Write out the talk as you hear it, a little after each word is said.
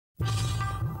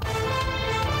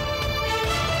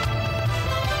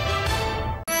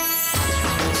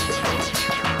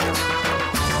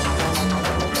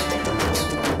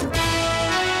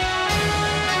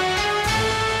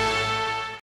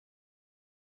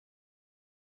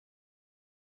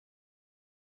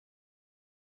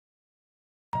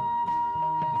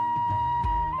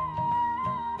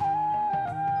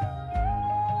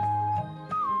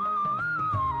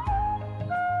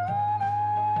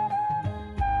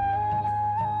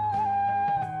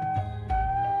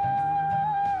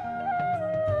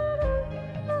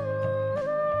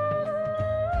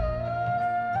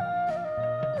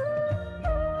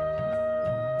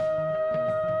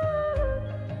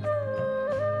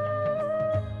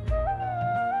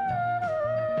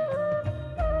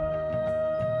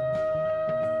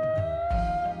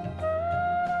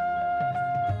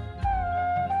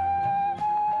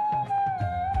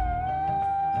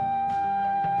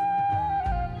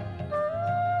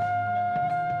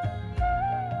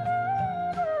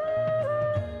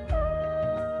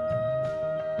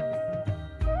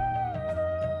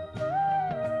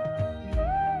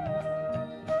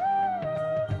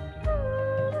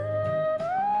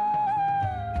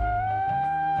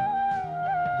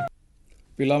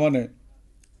पिलामाने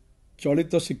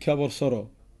चलित शिक्षा वर्षर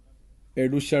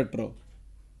एडुसैट्र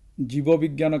जीव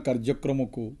विज्ञान कार्यक्रम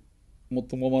को मु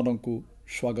तुम मान को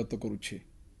स्वागत करुछि।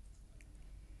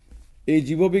 ए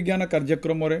जीव विज्ञान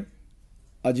कार्यक्रम रे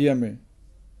आज आम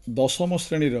 10म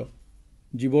श्रेणीर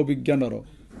जीव विज्ञानर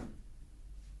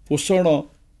पोषण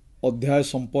अध्याय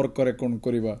संपर्क रे कौन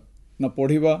करिबा ना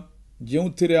पढ़िबा,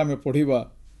 जेउथिरे आमे पढ़िबा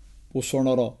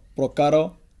पोषणर प्रकार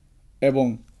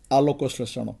एवं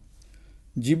आलोकश्लेषण।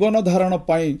 जीवन धारण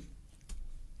पाई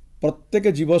प्रत्येक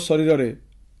जीव शरीर रे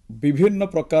विभिन्न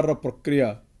प्रकार प्रक्रिया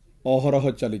अहरह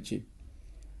चली।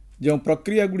 जो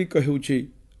प्रक्रिया गुड़िक हेउछि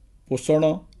पोषण,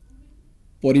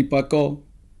 परिपाक,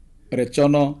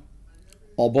 रेचन,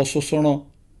 अवशोषण,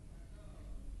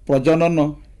 प्रजनन,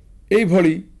 एई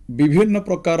भली विभिन्न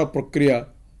प्रकार प्रक्रिया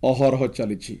अहरह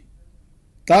चली।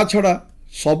 ता छड़ा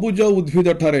सबुज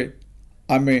उद्भिद ठारे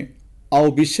आमे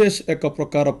आउ विशेष एक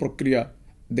प्रकार प्रक्रिया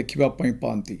देखिबा पई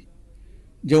पांती।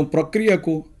 जो प्रक्रिया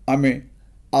को आमे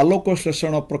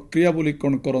आलोकश्लेषण प्रक्रिया बोली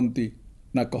कौन करती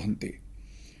ना कहती।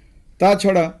 ता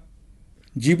छड़ा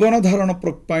जीवन धारण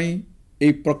पाई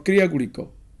एई प्रक्रिया गुड़िक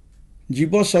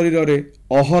जीव शरीर रे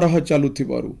अहरह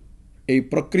चलुथिबारु एई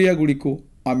प्रक्रिया गुड़िको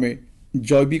आमे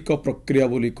जैविक प्रक्रिया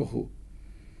बोली कहू।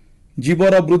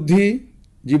 जीवर वृद्धि,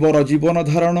 जीवर जीवन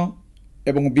धारण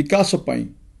एवं विकास पाई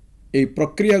एई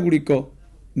प्रक्रिया गुड़िक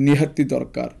निहाती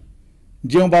दरकार।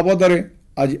 जो बाबदरे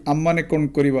आज आम माने कौन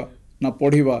करिबा ना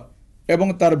पढ़िबा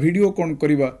एवं तार वीडियो कौन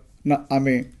करिबा ना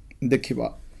आमे देखिबा।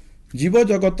 जीव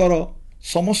जगतर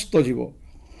समस्त जीव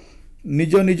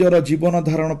निज निजर जीवन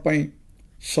धारण पाई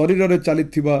शरीर रे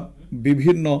चलिथिबा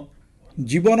विभिन्न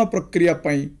जीवन प्रक्रिया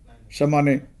पाई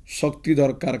समाने शक्ति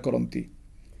दरकार करती।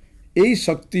 एई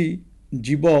शक्ति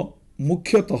जीव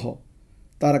मुख्यतः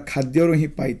तार खाद्य ही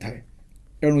पाई थाए।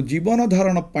 एणु जीवन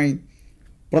धारण पाई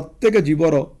प्रत्येक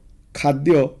जीवर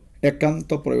खाद्य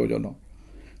एकांत प्रयोजन।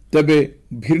 तेबे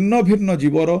भिन्न भिन्न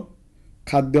जीवर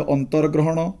खाद्य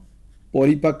अंतर्ग्रहण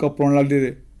परिपाक प्रणाली रे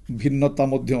भिन्नता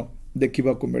मध्य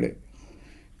देखिबा को मिले।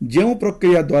 जो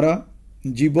प्रक्रिया द्वारा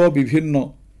जीव विभिन्न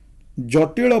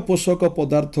जटिल पोषक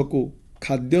पदार्थ को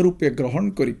खाद्य रूपे ग्रहण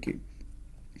करिकी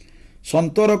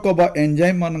संतरक बा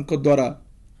एंजाइम मानक द्वारा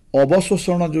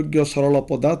अवशोषण योग्य सरल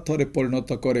पदार्थ रे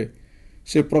परिणत करे,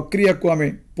 से प्रक्रिया को आमे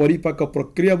परिपाक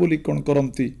प्रक्रिया बोली कौन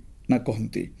करती ना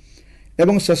कहती।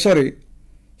 एवं शेष रे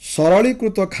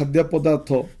सरलीकृत खाद्य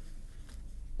पदार्थ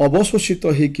अवशोषित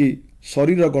होइकी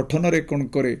शरीर गठन रे कौन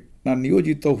करे ना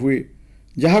नियोजित हुए,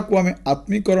 जहाँ को आमे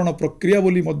आत्मीकरण प्रक्रिया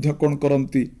बोली मध्य कौन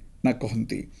करती ना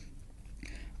कहती।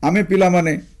 आमे पिला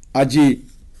माने आज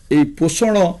एई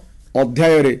पोषण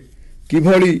अध्याय रे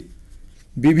किभली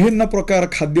विभिन्न प्रकार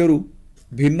खाद्यरु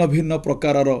भिन्न भिन्न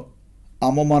प्रकारर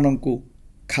आम मानंकु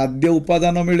खाद्य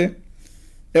उपादान मिले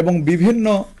एवं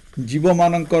विभिन्न जीव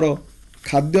मानंकर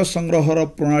खाद्य संग्रहर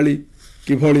प्रणाली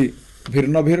किभली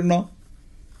भिन्न भिन्न।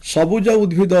 सबुज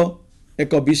उद्भिद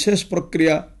एक विशेष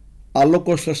प्रक्रिया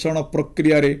आलोकश्लेषण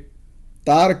प्रक्रिया रे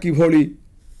तार किभली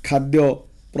खाद्य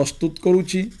प्रस्तुत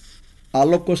करुछि,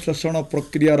 आलोकश्लेषण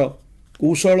प्रक्रियार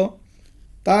कौशल।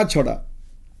 ता छड़ा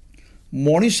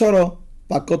मनीषर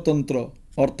पाकतंत्र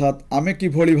अर्थात आमे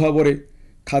किभली भावरे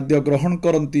खाद्य ग्रहण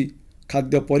करती,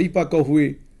 खाद्य परिपाक हुए,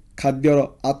 खाद्यर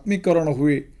आत्मीकरण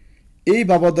हुए, एई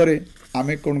बाबदरे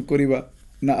आमे कौन करिबा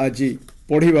ना आज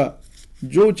पढ़िबा।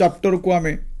 जो चैप्टर को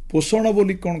आमे पोषण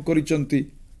बोली कौन करिसंती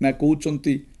ना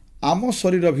कहउचंती आम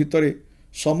शरीर भितरे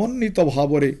समन्वित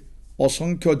भावरे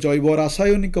असंख्य जैव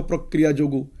रासायनिक प्रक्रिया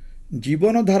जोगु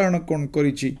जीवन धारण कौन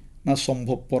करिछि ना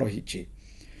संभवपर रहिछि।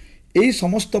 एई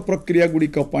समस्त प्रक्रिया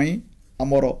गुड़िक पाई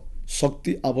आमर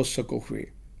शक्ति आवश्यक हुए।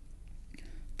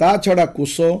 ता छड़ा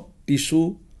कोष, टिश्यू,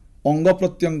 अंग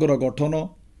प्रत्यंगर गठन,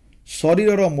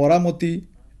 शरीरर मरामती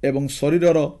एवं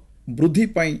शरीरर वृद्धि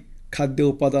पाई खाद्य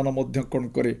उपादान मध्य कौन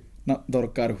करे ना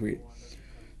दरकार हुए।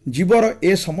 जीवर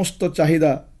ए समस्त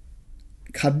चाहिदा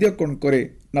खाद्य कौन करे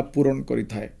ना पूरण करि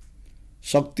थाए।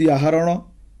 शक्ति आहरण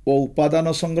और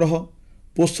उपादान संग्रह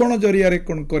पोषण जरिया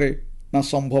कौन करे ना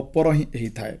संभवपर ही एही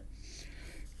थाए।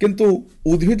 किंतु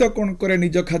उद्भिद कौन करे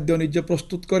निज खाद्य निजे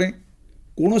प्रस्तुत करे।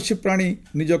 कौनसी प्राणी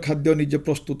निज खाद्य निजे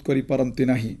प्रस्तुत करि पारंती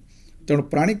नाही। तेणु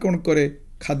प्राणी कौन करे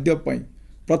खाद्य पाई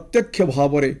प्रत्यक्ष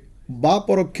भावरे बा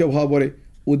परोक्ष भावरे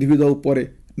उद्भिद उपरे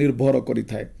निर्भर करि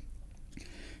थाए।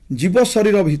 जीव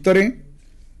शरीर भितरे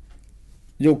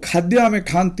जो खाद्य आमे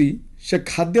खांती से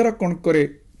खाद्यर कौन करे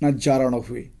ना जारण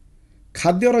हुए।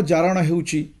 खाद्यर जारण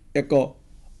हेउची एक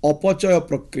अपचय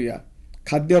प्रक्रिया।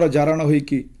 खाद्यर जारण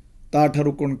होइकी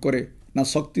ताठारु कौन करे ना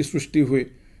शक्ति सृष्टि हुए।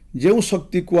 जो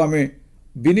शक्ति को आमे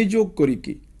विनियोग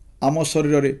करिकी आम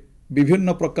शरीर रे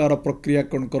विभिन्न प्रकार प्रक्रिया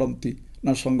कौन करती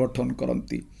ना संगठन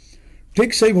करती।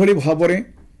 ठीक से भली भाव में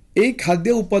यही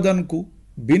खाद्य उपादान को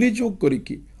विनियोग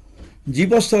करिकी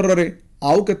जीव शरीर में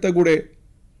आउ केते गुड़े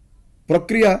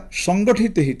प्रक्रिया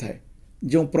संगठित होता है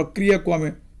जो प्रक्रिया को आम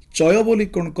चय बोली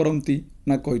कौन करती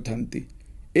ना कही थांती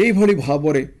यही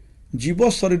भाव में जीव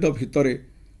शरीर भितर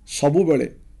सबुबले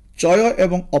चय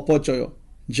एवं अपचय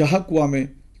जहाँ को आम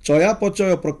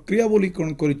चयापचय प्रक्रिया बोली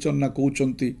कौन करना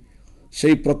कहते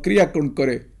से प्रक्रिया कौन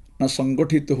करे ना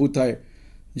संगठित होता है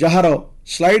जार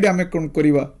स्लाइड आम कौन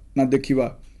करवा ना देखा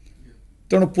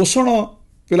तेणु पोषण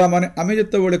पिला माने आमे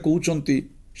जेतेबेले कहउचंती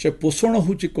से पोषण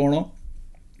होची कौन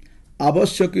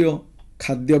आवश्यक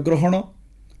खाद्य ग्रहण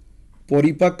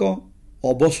परिपाक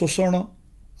अवशोषण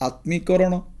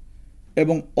आत्मीकरण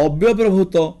एवं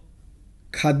अव्यवहृत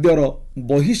खाद्यर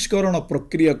बहिष्करण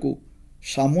प्रक्रिया को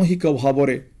सामूहिक भाव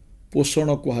में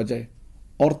पोषण कहा जाए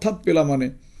अर्थात पिला माने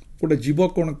गोटे जीव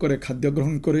कौन करे खाद्य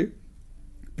ग्रहण करे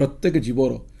प्रत्येक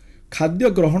जीवर खाद्य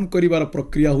ग्रहण करिवार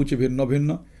प्रक्रिया होची भिन्न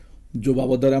भिन्न जो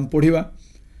बाबद आम पढ़ा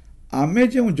आमे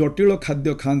जो जटिल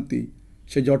खाद्य खाती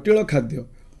से जटिल खाद्य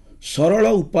सरल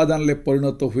उपादान ले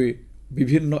परिणत हुए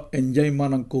विभिन्न एंजाइम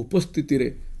मानक उपस्थिति रे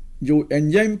जो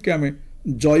एंजाइम के आमे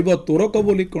जैव तोरक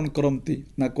बोली कौन करती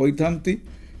ना कही थांती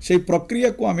से प्रक्रिया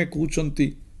को आमे कहउचंती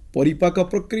परिपाक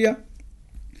प्रक्रिया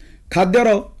खाद्यर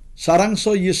सारांश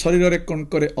ये शरीर रे कौन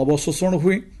करे अवशोषण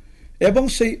हुए एवं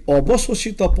से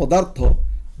अवशोषित पदार्थ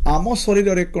आम शरीर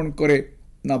रे कौन करे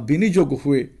ना विनियोग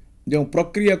हुए जो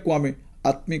प्रक्रिया को आमे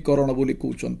आत्मीकरण बोली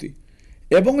कहउचंती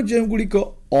एवं जो गुड़िक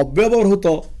अव्यवहृत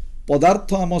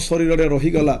पदार्थ आम शरीर रे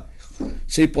रहीगला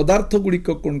से पदार्थ गुड़िक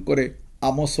कौन करे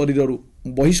आम शरीर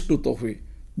बहिष्कृत हुए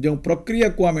जो प्रक्रिया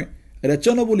को आमे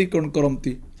रेचन बोली कौन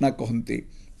करती ना कहती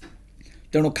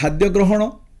तेणु खाद्य ग्रहण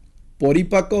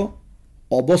परिपाक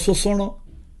अवशोषण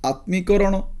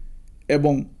आत्मीकरण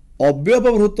एवं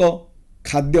अव्यवहृत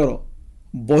खाद्यर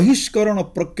बहिष्करण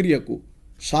प्रक्रिया को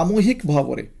सामूहिक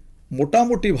भाव में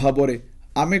मोटामोटी भाव में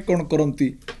आमे कौन करती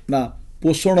ना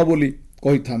पोषण बोली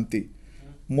कही थांती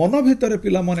मन भितर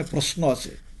पिला माने प्रश्न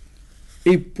आसे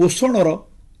ये पोषणर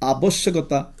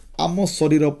आवश्यकता आम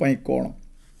शरीर पाई कौन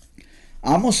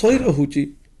आम शरीर होची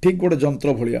ठीक गोटे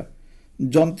जंत्र भलिया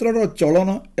जंत्रर चलन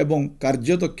एवं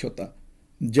कार्यदक्षता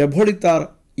जेभली तार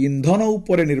इंधन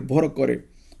उपरे निर्भर करे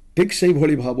ठीक से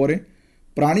भली भाव में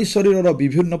प्राणी शरीर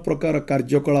विभिन्न प्रकार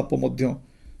कार्यकलाप मध्य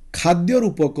खाद्य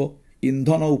रूपक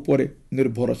इंधन उपरे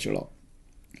निर्भरशील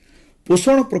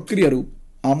पोषण प्रक्रिया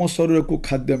आम शरीर को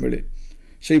खाद्य मिले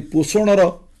से पोषणर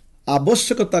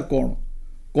आवश्यकता कौन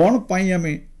कौन पाई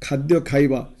आमे खाद्य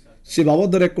खाइबा से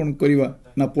बाबद रे कौन करिबा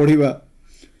ना पढ़िबा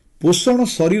पोषण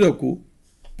शरीर को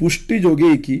पुष्टि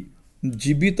जोगे कि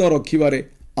जीवित रखिबारे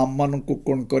आम मान को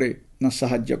कौन करे ना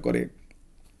साहाय्य करे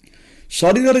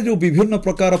शरीर रे जो विभिन्न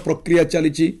प्रकार प्रक्रिया चली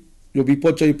जो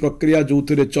विपचय प्रक्रिया जो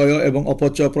थे चय एवं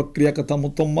अपचय प्रक्रिया कथा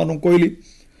तुम मान कहली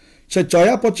से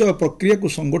चयापचय प्रक्रिया को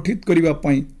संगठित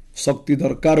करने शक्ति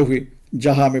दरकार हुए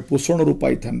जहाँ आम पोषण रू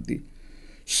पाई थांती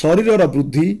शरीर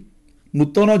वृद्धि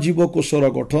नूतन जीवकोशर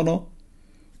गठन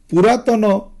पुरातन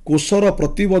कोशर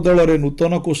प्रतिबदल रे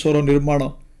नूतन कोशर निर्माण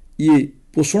ये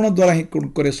पोषण द्वारा ही कौन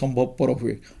करे संभवपर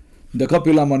हुए देख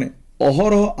पिला माने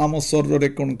अहरह आम शरीर रे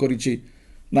कौन करिछि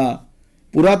ना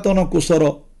पुरातन कोशर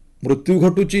मृत्यु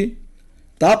घटुची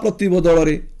ता प्रतिबदल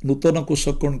रे नूतन कोश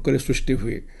कौन करे सृष्टि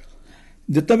हुए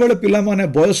जितेबाला पिला माने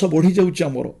बयस बढ़ी जाउछि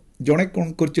आमर जड़े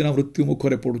कौन करछि ना मृत्यु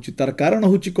मुखरे पड़ुछि तार कारण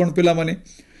होछि कौन पिला माने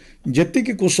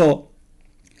जेतिकी कोश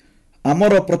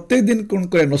आमर प्रत्येक दिन कौन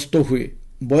करे नष्ट हुए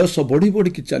बयस बढ़ी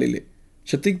बढ़ी की चलिले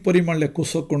सेतिक परिमाण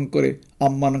कोश कौन करे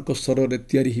आम मानक शरीर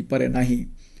तैयारी ही पारे नाही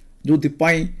जोथि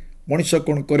पाई मनुष्य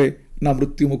कौन करे ना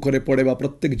मृत्यु मुखरे पड़े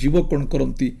प्रत्येक जीव कौन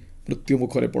करती मृत्यु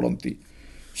मुखरे पड़ती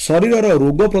शरीर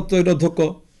रोग प्रतिरोधक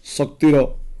शक्तिर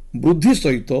वृद्धि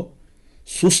सहित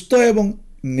सुस्थ एवं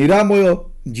निरामय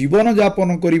जीवन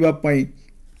यापन करने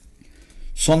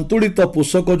संतुलित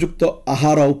पोषकयुक्त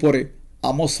आहार उपरे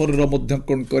आम शरीर मध्य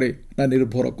कौन करे ना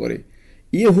निर्भर करे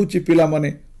ये हूँ पिला माने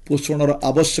पोषणर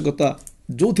आवश्यकता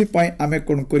जो आमे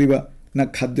कौन करिबा ना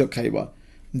खाद्य खाइबा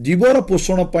जीवर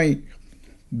पोषण पाई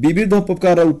विविध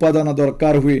प्रकार उपादान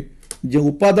दरकार हुए जो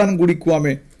उपादान गुड़ी को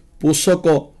आमे पोषक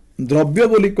द्रव्य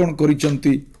बोली कौन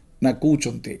करिसंती ना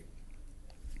कहउचंती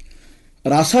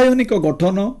रासायनिक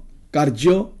गठन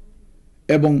कार्य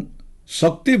एवं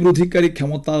शक्ति वृद्धिकारी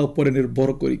क्षमता उपर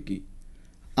निर्भर करिकी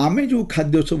आमे जो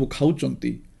खाद्य सब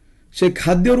खाउचंती से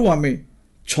खाद्य रु आमे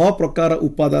 6 प्रकार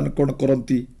उपादान कौन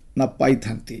करती ना पाई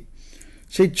थांती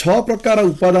से 6 प्रकार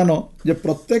उपादान जे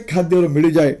प्रत्येक खाद्य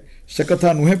मिल जाए से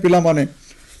कथा नुहे पिला माने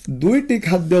दुईटी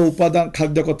खाद्य उपादान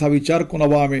खाद्य कथा विचार को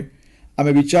नवा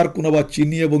आमे विचार को नवा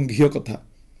चीनी एवं घी कथा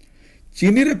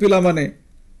चीनी रे पिला माने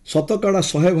शतकड़ा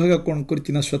 100 भाग कौन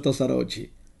कर श्वेतसार अच्छी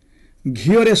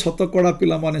घीरे शतकड़ा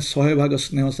पिला माने 100 भाग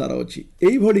स्नेहसार अच्छी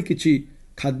यही किसी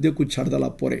खाद्य को छाड़देला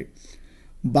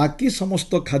बाकी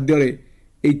समस्त खाद्य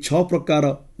यही 6 प्रकार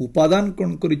उपादान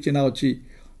कौन कर अच्छी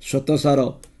श्वेतसार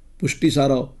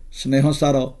पुष्टिसार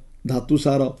स्नेहसार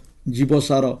धातुसार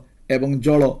जीवसार एवं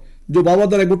जल जो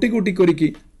बाबद गोटी गोटी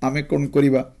करिकी आमे कौन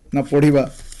करिबा ना पढ़िबा।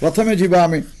 प्रथमे जीवा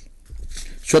आमे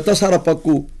श्वेतसार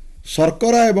पक्कू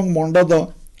शर्करा एवं मंडद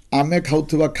आमे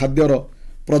खाउथुबा खाद्यर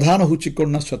प्रधान होची कौन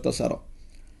ना श्वेतसार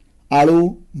आलू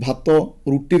भात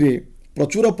रुटी रे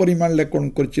प्रचुर परिमाण ले कौन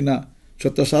करचिना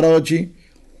श्वेतसार अछि।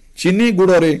 चीनी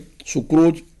गुड़े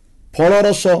सुक्रोज फल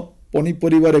रस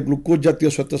पनीपरिवार ग्लुकोज जातीय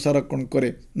श्वेतसार कौन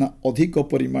करे ना अधिक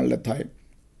परिमाण ले थाए।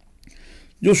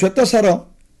 जो श्वेतसार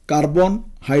कार्बन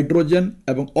हाइड्रोजेन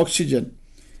एवं ऑक्सीजन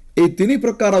ये 3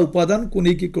 प्रकार उपादान को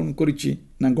लेकिन कौन करिछि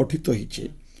ना गठित होइछे।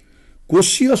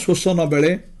 कोशीय शोषण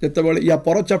बेले जेतेबेले या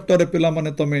पर चैप्टर पिला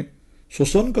माने तमे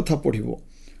शोषण कथा पढ़िबो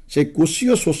से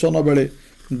कोशीय शोषण बेले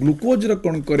ग्लुकोज र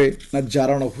कौन करे ना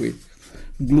जारण हुए।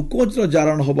 ग्लुकोज र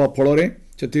जारण होबा फल रे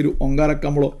सेतिरु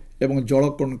अंगारकाम्ल एवं जल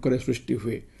कौन करे सृष्टि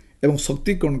हुए एवं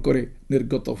शक्ति कौन करे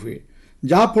निर्गत हुए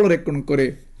जहा फल रे कौन करे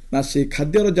ना से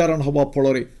खाद्यर जारण होबा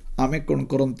फल रे आमे कौन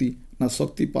करती ना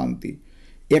शक्ति पाती।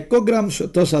 1 ग्राम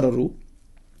श्वेतसार रु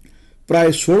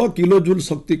प्राय 16 किलोजूल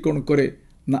शक्ति कौन करे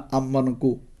ना आम मान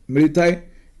को मिलता है।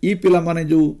 ये पिला माने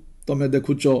जो तमे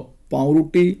देखुच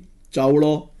पाउरुटी चाउल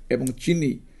एवं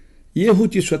चीनी ये हूँ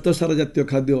श्वेतसार जातीय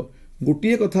खाद्य।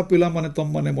 गोटे कथा पिला माने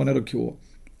तम माने मन रखिबो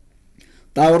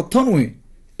ता अर्थ नुहे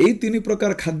यही 3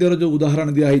 प्रकार खाद्यर जो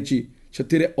उदाहरण दिखाई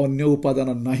से अन्य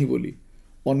उपादान नाही बोली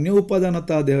अन्य उपादान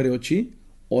ता देहरे अछि।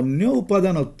 अन्य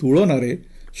उपादान तुलन रे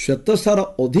श्वेतसार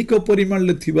अधिक परिमाण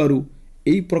ले थिबारु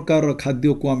एई प्रकार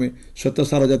खाद्य को आमे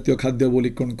श्वेतसार जातीय खाद्य बोली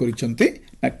कौन करिसंती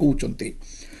ना कहउचंती।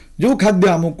 जो खाद्य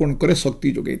आमु कौन करे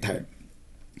शक्ति जोगै थाए।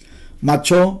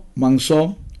 माछ मांस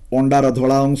अंडार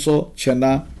धला अंश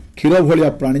छेना क्षीर भलिया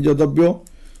प्राणीज द्रव्य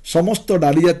समस्त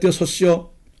डाली जातीय शस्य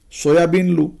सोयाबीन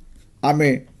लु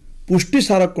आमे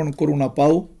पुष्टिसार कौन करूना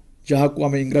पाऊ जहाँ को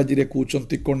आमे इंग्राजी रे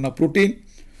कहउचंती कौन ना प्रोटीन।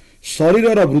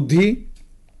 शरीर वृद्धि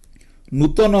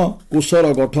नूतन कोषर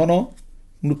गठन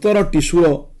नूतन टिश्यूर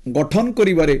गठन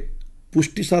करिबारे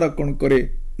पुष्टिसार कौन करे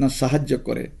ना साहाय्य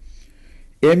करे।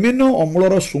 एमिनो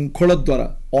अम्लर श्रृंखल द्वारा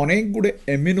अनेक गुड़े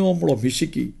एमिनो अम्ल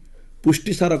मिसिकी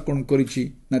पुष्टिसार कौन करिछि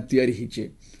ना तैयारी हिचे।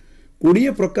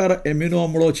 20 प्रकार एमिनो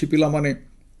अम्ल अछि पिला माने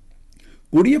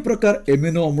 20 प्रकार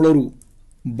एमिनो अम्लरु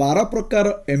 12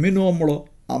 प्रकार एमिनो अम्ल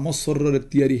आम शरीर रे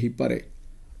तैयारी ही पारे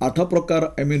 8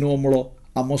 प्रकार एमिनो अम्ल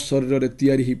आम शरीर रे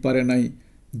तैयारी ही पारे नाही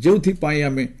जेउथि पाई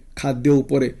आमे खाद्य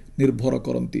उपरे निर्भर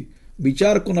करंती।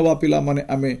 विचार को नवा पिला माने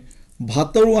आमे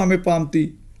भातरु आमे पांती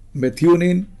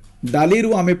मेथिओनिन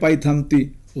डालीरु आमे पाई थांती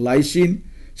लाइसिन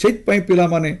सेत पाई पिला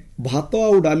माने भात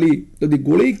आउ डाली यदि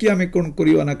गोळई कि आमे कोन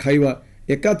करिवा ना खाइबा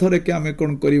एका थरे के आमे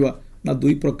कोन करिवा ना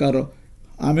 2 प्रकार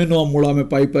अमीनो अम्ल आमे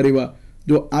पाई परिबा।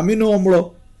 जो अमीनो अम्ल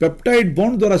पेप्टाइड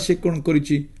बॉन्ड द्वारा से कोन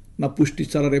करिछि ना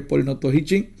पुष्टिसार रे परिणत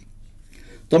होइछि।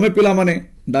 तमे पिला माने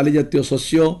डाली जातीय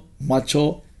शस्य माछ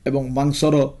एवं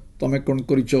मांसर तमे कौन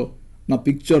करिच ना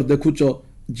पिक्चर देखुच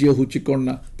जे होची कौन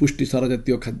ना पुष्टिसार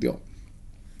जातीय खाद्य।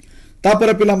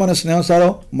 तापर पिला माने स्नेहसार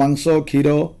मांस क्षीर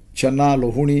छेना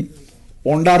लोहुणी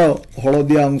अंडार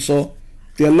हलदिया अंश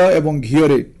तेल एवं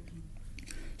घीरे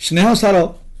स्नेहसार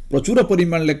प्रचुर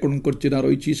परिमाण ले कौन करचिना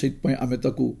रहिछि सेत पय आमे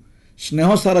ताकू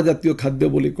स्नेहसार जातीय खाद्य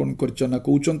बोली कौन करचना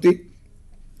कहउचंती।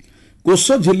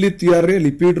 कोष झिल्ली तैयार रे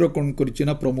लिपिड रो कौन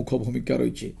करचिना प्रमुख भूमिका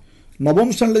रहिछि।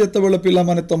 नवम श्रेणी जेतेबेले पिला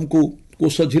माने तुमको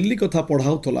कोष झिल्ली कथा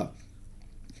पढ़ाउथला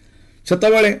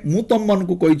सेतेबेले मु तम मन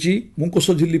को कहिछि मु कोष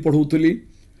झिल्ली पढ़ौथली।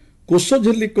 कोष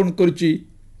झिल्ली कौन करछि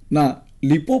ना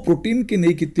लिपोप्रोटीन के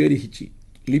नेकी तैयारी हिछि।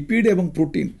 लिपिड एवं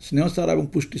प्रोटीन स्नेहसार एवं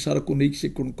पुष्टिसार को नेकी से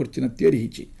कौन करछि ना तैयारी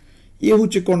हिछि। ये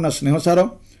होछि कौन ना स्नेहसार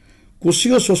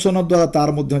कोशीय शोषण द्वारा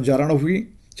तार मध्य जारण हुई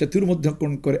सेथिरु मध्य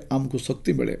कौन करे आमको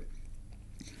शक्ति मिले।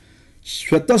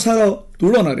 श्वेतसार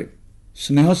तुलन रे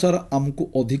स्नेहसार आमको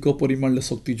अधिक परिमाण ले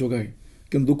शक्ति जोगाए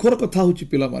कि दुखर कथा होची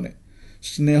पिला माने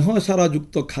स्नेहसार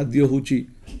युक्त खाद्य होची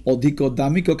अधिक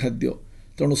दामिक खाद्य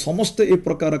तेणु समस्ते ए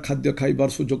प्रकार खाद्य खाइबार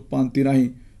सुजोग पाती नाही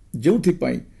जोथि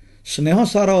पाई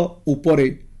स्नेहसार उपरे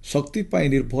शक्ति पाई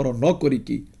निर्भर न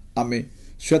करिकी आमे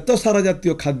श्वेतसार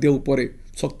जातीय खाद्य उपरे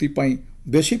शक्ति पाई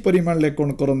बेसी परिमाण ले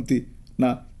कोन करंती ना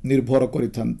निर्भर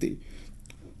करिथांती।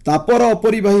 तापर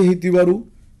अपरिबाही हितिबारु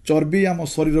चर्बी आम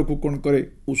शरीर को कौन करे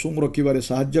उषुम रखिबारे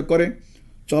साहाय्य करे।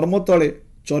 चर्म तले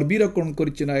चर्बीर कौन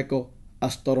करिचिना एक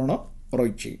आस्तरण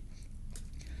रहिछि।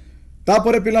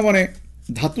 तापरे पिला माने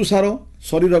धातुसार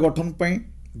शरीर गठन पई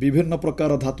विभिन्न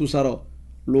प्रकार धातुसार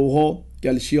लौह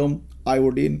calcium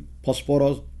iodine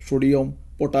phosphorus sodium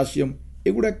potassium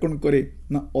एगुड़ा कौन करे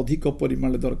ना अधिक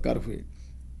परिमाण दरकार हुए।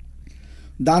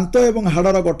 दांत एवं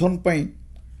हाड़र गठन पाई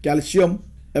कैल्शियम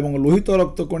एवं लोहित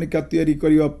रक्त कणिका तैयारी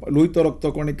करिवा लोहित रक्त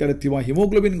कणिकार थिबा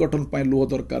हिमोग्लोबिन गठन पाई लुह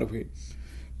दरकार हुए।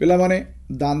 पिला माने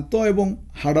दांत एवं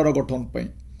हाड़र गठन पाई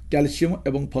कैल्शियम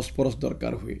एवं फॉस्फोरस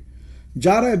दरकार हुए।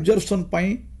 जार एब्जर्प्शन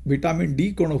पाई विटामिन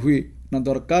डी कौन हुए ना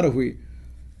दरकार हुए।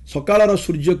 सकाळर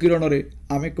सूर्य किरण रे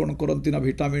आमे कौन करंती ना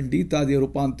विटामिन डी ता दिए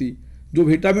पाती जो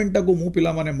विटामिन टाको मु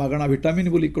पिला माने मागणा विटामिन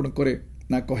बोली कौन करे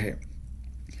ना कहे।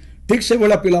 ठीक से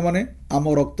भाया पिला माने आम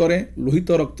रक्त रे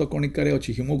लोहित रक्त कणिकार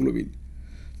अच्छी हिमोग्लोबिन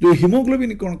जो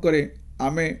हिमोग्लोबिन कौन करे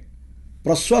आमे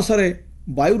प्रश्वास रे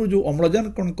वायु जो अम्लजान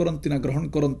कौन करंती ना ग्रहण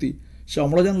करंती से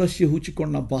अम्लजान सी हूँ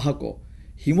कौन ना बाहक।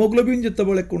 हिमोग्लोबिन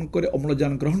जितेबाला कौन करे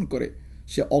अम्लजान ग्रहण करे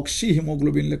से ऑक्सी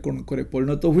हिमोग्लोबिन कौन करे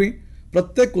परिणत हुए।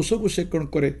 प्रत्येक कोष को से कौन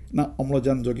करे ना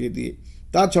अम्लजान जगे दिए।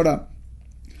 ता छड़ा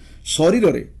शरीर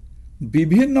रे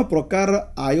विभिन्न प्रकार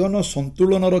आयन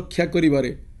संतुलन रक्षा करिबारे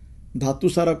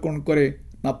धातुसार कौन करे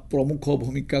ना प्रमुख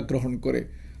भूमिका ग्रहण करे।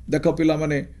 देख पिला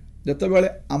माने जितेबाला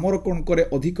आमर कौन करे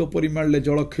अधिक परिमाण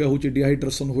जल क्षय होची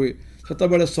डिहाइड्रेशन हुए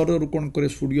सेतेबाला शरीर कौन करे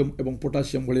सोडियम एवं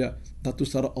पोटासियम भलिया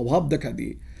धातुसार अभाव देखा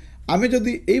दिए। आमे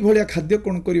जदि एई भलिया खाद्य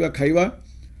कौन करिवा खाइबा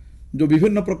जो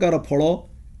विभिन्न प्रकार फल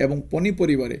एवं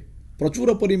पनीपरिबारे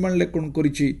प्रचुर परिमाण कौन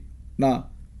करिछि ना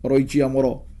रहिछि आमर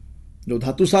जो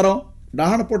धातुसार।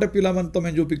 डाहाण पटे पिला माने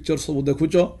तमे जो पिक्चर सब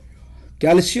देखुछ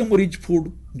कैल्शियम रिच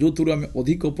फूड जो थ्रू आमे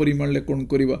अधिक परिमाण कौन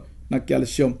करिवा ना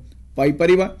कैल्शियम पाई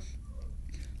परिबा।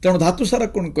 तेणु धातुसार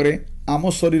कौन करे आम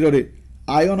शरीर रे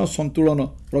आयन संतुलन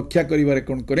रक्षा करिबारे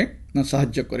कौन करे ना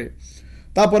साहाय्य करे।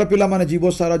 तापर पिला माने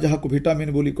जीवसार जहाको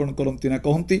विटामिन बोली कौन करंती ना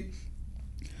कहंती।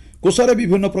 कोषरे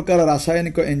विभिन्न प्रकार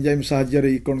रासायनिक एंजाइम साहाय्य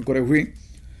रे कौन करे हुए।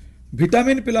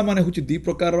 विटामिन पिला माने हुची दी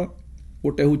प्रकार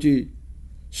गोटे हुची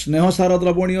स्नेहसार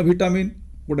द्रवणीय विटामिन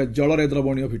गोटे जल रे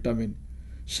द्रवणीय vitamin.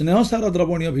 स्नेहसार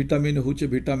द्रवणीय vitamin Ho Chi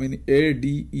vitamin A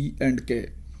D E and के।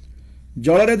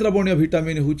 जल रे द्रवणीय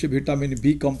vitamin Ho Chi vitamin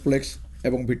B complex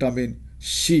एवं विटामिन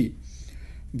सी।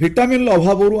 विटामिन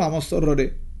अभाव आम शरीर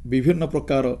रे विभिन्न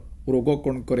प्रकार रोग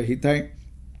कौन करे ही थाए।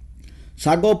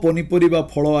 शाग पनीपरिबा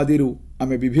फल आदि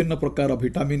आमे विभिन्न प्रकार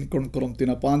विटामिन कौन करंती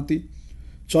ना पाती।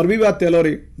 चर्बी बा तेल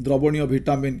रे द्रवणीय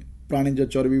विटामिन प्राणीज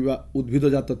चर्बी बा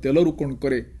उद्भिदजात तेल कौन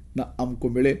करे ना आमको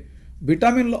मिले।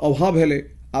 विटामिन अभाव हेले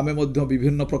आमे मध्य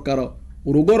विभिन्न प्रकार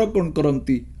रोगर कौन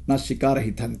करंती ना शिकार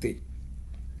ही थांती।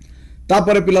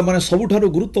 तापरे पिला माने सबुठारु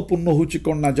गुरुत्वपूर्ण होची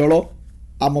कौन ना जल।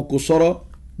 आम कोषर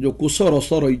जो कोष रस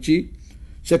रही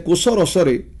से कोष रस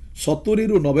रे 70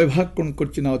 रु 90 भाग कौन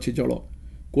करछि ना अछि जल।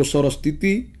 कोषर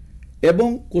स्थिति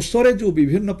एवं कोषरे जो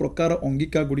विभिन्न प्रकार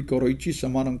अंगिका गुड़िक रही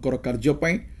सेमानंकर कार्य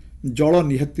पाई जल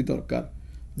निहाती दरकार।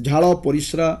 झाड़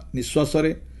परिस्रा निश्वास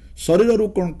रे शरीर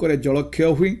कौन करे जल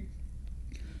क्षय हुई।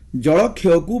 जल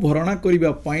क्षय को भरणा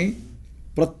करिबा पाई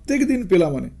प्रत्येक दिन पिला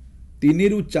माने 3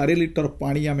 रु 4 लिटर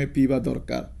पानी आमे पीवा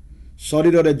दरकार।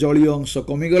 शरीर रे जलीय अंश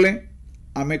कमिगले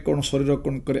आमे कौन शरीर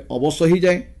कौन करे अवश ही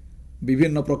जाए।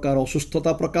 विभिन्न प्रकार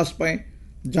असुस्थता प्रकाश पाए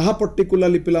जहाँ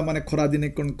पर्टिकुलाली पिला माने खरा दिने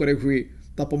कौन करे हुए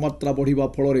तापमात्रा बढ़िबा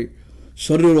फल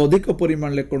शरीर अधिक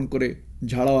परिमाण कौन करे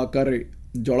झाड़ आकार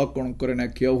जल कौन करे ना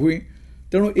क्षय हुए।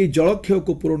 तेणु ये जल क्षय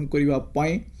को पूरण करने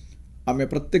पाई आमे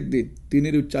प्रत्येक दिन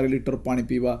 3 रु 4 लिटर पानी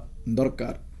पीवा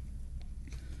दरकार।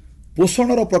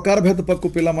 पोषणर प्रकार भेद पाकु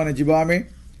पिला माने जिबा आमे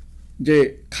जे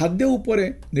खाद्य उपरे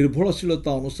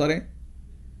निर्भरशीलता अनुसार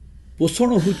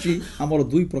पोषण होची आमर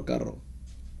 2 प्रकार।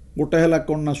 गोटे है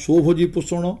कौन ना स्वभोजी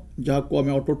पोषण जहाँ को आम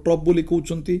ऑटोट्रॉप बोली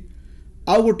कहते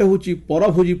आउ गोटे हूँ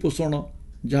परभोजी पोषण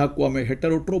जहाँ को आम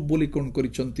हेटेरोट्रॉप बोली कौन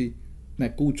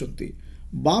करते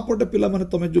बापटे पिला माने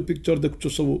तमे जो पिक्चर देखुछ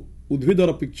सब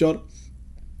उद्भिदर पिक्चर।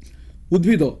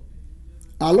 उद्भिद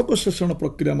आलोक शोषण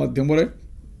प्रक्रिया माध्यम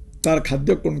तार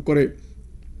खाद्य कौन करे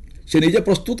से निजे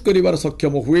प्रस्तुत करिवार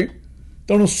सक्षम हुए।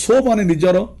 तेणु सो माने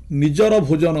निजर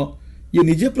भोजन ये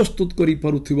निजे प्रस्तुत करि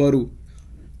पारुथिबारु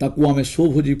ताकू आमे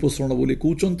स्वभोजी पोषण बोली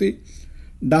कहते।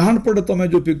 डाहाण पटे तमे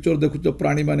जो पिक्चर देखुच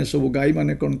प्राणी माने सब गाई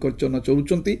माने कौन करचन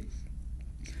चलुचंती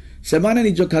से माने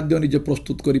निज खाद्य निजे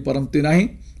प्रस्तुत करि पारंती नाही।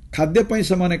 खाद्य पई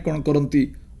से माने कौन करंती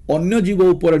अन्य जीव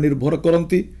उपर निर्भर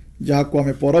करंती जहाँ को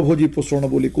आमे परभोजी पोषण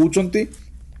बोली कहते।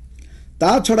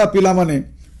 ता छड़ा पिला माने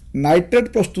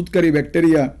नाइट्रेट प्रस्तुतकारी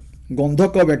बैक्टेरिया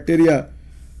गंधक बैक्टेरिया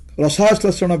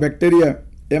रसायश्लेषण बैक्टेरिया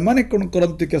एमाने कौन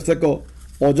करंती केसेक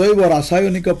अजैव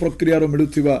रासायनिक प्रक्रिया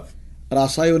मिलुथिबा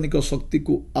रासायनिक शक्ति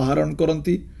को आहरण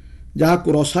करंती जहाँ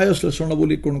को रसायश्लेषण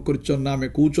बोली कौन करचन आमे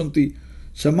कहउचंती।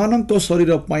 सेमानंक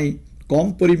शरीर पाई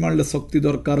कम परिमाण शक्ति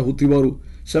दरकार होतिबारु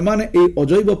सेमाने ए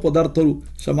अजैव पदार्थरु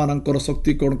सेमानंकर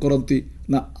शक्ति कौन करंती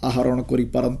ना आहरण करि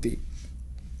पारंती।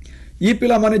 ये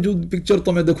पिला माने जो पिक्चर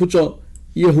तमे देखुच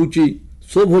ये होची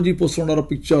स्वभोजी पोषणर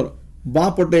पिक्चर बाँ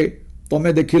पटे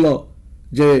तमे देखिल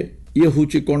जे ये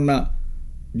होची कौन ना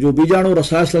जो बीजाणु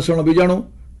रसायन श्लेषण बीजाणु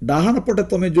डाहाण पटे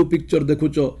तमे जो पिक्चर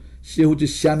देखुच सी होची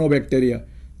सियानो बैक्टेरिया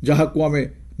जहाँ को आमे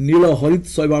नील हरित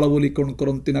शैवाल बोली कौन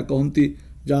करती ना कहती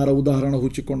जार उदाहरण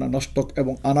होची कौन ना नष्टक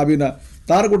एवं आनाबिना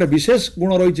तार गोटे विशेष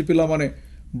गुण रही पिला माने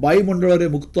वायुमंडल रे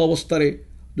मुक्त अवस्था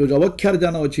जो जवक्षार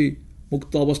जान अच्छी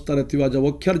मुक्त अवस्था थिबा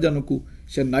जवक्षार जान को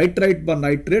से नाइट्राइट बा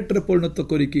नाइट्रेट रे परिणत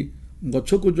करिकी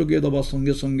गछ को जोगे दबा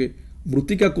संगे संगे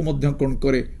मृत्तिका को मध्य कौन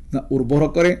करे ना उर्वर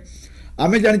करे।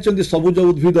 आमे जानिचंदी सबुज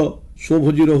उद्भिद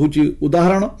स्वभोजी रहुची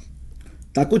उदाहरण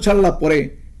ताकू छाड़ला परे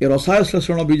ए रसायन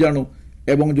श्लेषण बीजाणु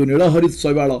एवं जो नीलहरित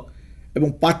शैवाल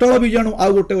एवं पाटल बीजाणु आ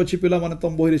गोटे अच्छी पिला माने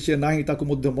तम बहिरे से नाही ताकू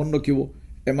मध्य मन रखिबो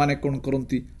एमाने कौन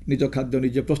करती निज खाद्य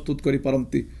निजे प्रस्तुत करि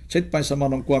पारंती सेतपय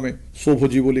समानंकु आमे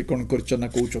स्वभोजी बोली कौन करचना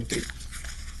कहउचंती।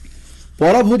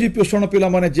 परभोजी पोषण पिला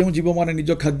माने जेउ जीव माने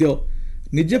निज खाद्य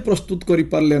निजे प्रस्तुत करि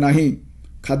पारले नाही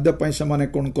खाद्य पय समाने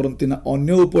कौन करती ना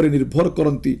अन्य उपरे निर्भर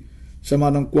करती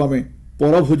सेमानंकु आमे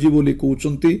परभोजी बोली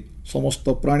कहउचंती। समस्त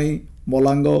प्राणी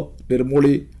मलांग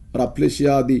निर्मूली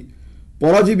राफ्लेसिया आदि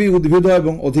परजीवी उद्भिद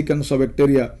एवं अधिकांश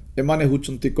बैक्टेरिया एमाने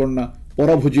होचंती कौन ना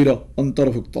परभोजीर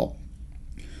अंतर्भुक्त।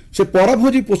 से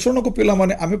परभोजी पोषण को पिला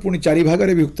माने आमे पुणी चारि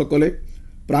भागरे विभक्त कले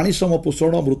प्राणी सम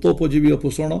पोषण मृतोपजीवी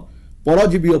पोषण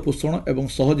परजीवी पोषण एवं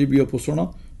सहजीवी पोषण।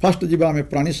 फास्ट जीवा आमे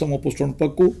प्राणी सम पोषण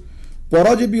पकु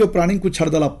परजीवी प्राणी को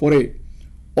छाड़देला परे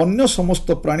अन्य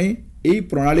समस्त प्राणी एई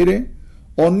प्रणाली रे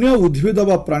अन्य उद्भिद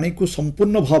बा प्राणी को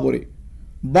संपूर्ण भाव रे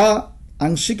बा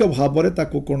आंशिक भाव रे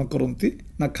ताको कोन करंती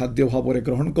ना खाद्य भाव रे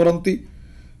ग्रहण करंती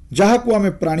जहा को आमे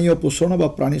प्राणी पोषण बा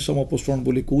प्राणी सम पोषण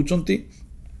बोली कहउचंती।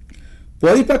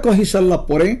 परिपाक हो सारा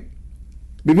परे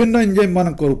विभिन्न एंजाइम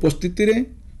मानक उपस्थिति रे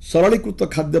सरलीकृत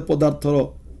खाद्य पदार्थर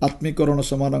आत्मीकरण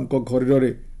सेमानक शरीर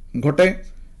रे घटे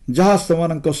जहाँ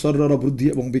सेमानक शरीर वृद्धि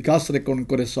एवं विकास रे कौन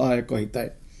करे सहायक होता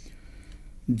है।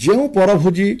 जो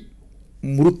परभोजी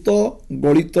मृत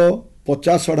गलित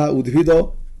पचासढ़ा उद्भिद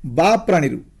बा प्राणी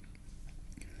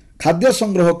खाद्य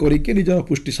संग्रह करिके निजर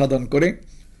पुष्टि साधन करे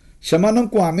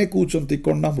सेमानक आमे कहउचंती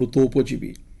कौन ना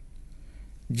मृतोपजीवी।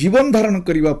 जीवन धारण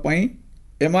करिबा पई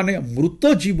एमाने मृत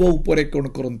जीव उपरे कौन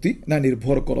करती ना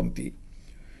निर्भर करती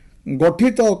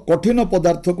गठित कठिन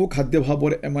पदार्थ को खाद्य भाव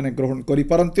में एमाने ग्रहण करि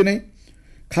पारंती नहीं।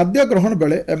 खाद्य ग्रहण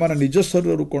बेले एमाने निज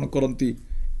शरीर कौन करती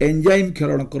एंजाइम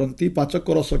क्षरण करती पाचक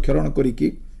रस क्षरण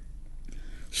करिकी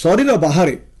शरीर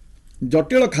बाहर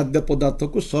जटिल खाद्य पदार्थ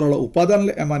को सरल उपादान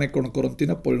ले एमाने कौन करती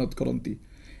ना परिणत करती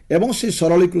एवं से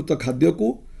सरलीकृत खाद्य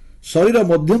को शरीर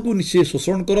मध्य को निश्चय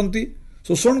शोषण करती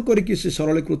शोषण करिकी से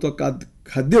सरलीकृत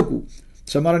खाद्य को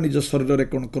सेमाने निज शरीर रे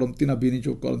कौन करती ना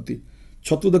विनियोग करती।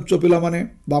 छतु देखो पिला माने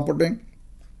बापटे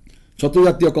छतु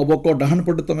जातीय कबक डाहान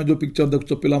पटे तमे जो पिक्चर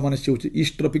देखो पिला माने से होची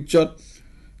ईस्ट पिक्चर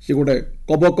से गोटे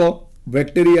कबक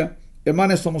बैक्टेरिया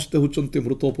एमाने समस्त होचंती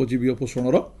मृतोपजीवी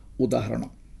पोषणर उदाहरण।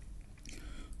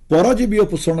 परजीवी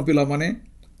पोषण पिला माने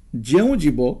जेउ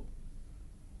जीव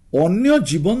अन्य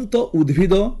जीवंत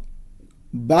उद्भिद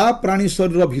बा प्राणी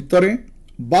शरीर भितरे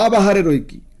बा बाहरे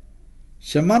रहीकी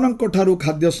सेमानंक ठारू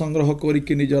खाद्य संग्रह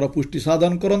करिके निजर पुष्टि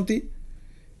साधन करती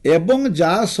एवं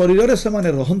जा शरीर रे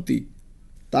सेमाने रहंती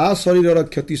ता शरीर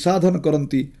क्षति साधन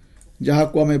करती जहाँ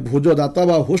को आमे भोजदाता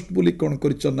बा होस्ट बोली कौन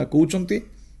करना कहउचंती।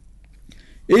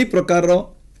 एई प्रकार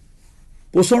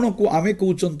पोषण को आमे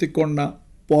कहउचंती कौन ना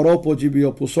परोपजीवी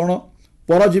पोषण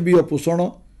परजीवी पोषण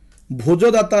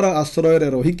भोजदातार आश्रय रे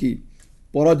रहीकी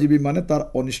परजीवी माने तार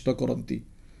अनिष्ट करती।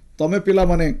 तमे पिला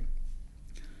माने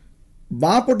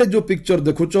बाँ पटे जो पिक्चर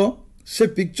देखुच से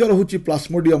पिक्चर होची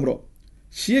प्लास्मोडियम रो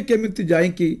सी केमिति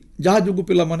जाइकी जहाँ जो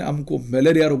पिला माने हमको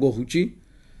मलेरिया रोग होची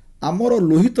आमर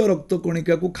लोहित रक्त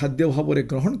कणिका को खाद्य भाव में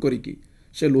ग्रहण करिकी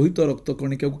से लोहित रक्त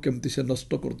कणिका को केमती से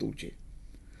नष्ट कर दउचे।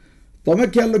 तमे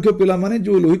ख्याल रखियो पिला माने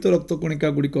जो लोहित रक्त कणिका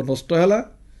गुड़िक नष्ट हैला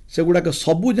से गुड़ाक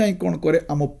सबु जाई कौन करे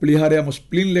आम प्लीहारे आम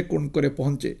स्प्लीन ले कौन करे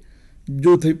पहुंचे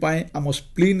जो थी पाए आम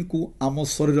स्प्लीन को आम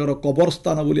शरीर कबर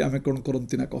स्थान बोली आमे कौन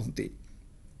करती ना कहती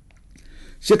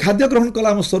से खाद्य ग्रहण कला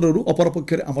आम शरीर अपर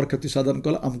पक्ष आमर क्षति साधन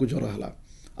कला आमको ज्वर है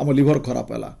आम लिभर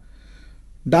खराब है।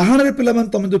 डाहाण रे पिला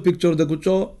तुम जो पिक्चर देखुच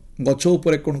गछ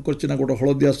उपर कौन कर गोटे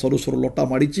हलदिया सरू सरू लटा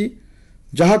माड़ी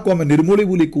जहाँ को आम निर्मूली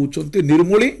बोली कहते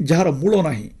निर्मूली जार मूल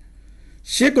ना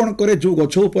सी कौन करे जो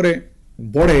गछ उपर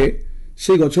बढ़े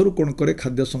से गछरू कौन करे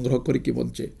खाद्य संग्रह करके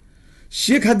बंचे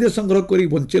सी खाद्य संग्रह कर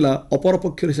बंचला अपर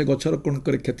पक्ष से गछर कौन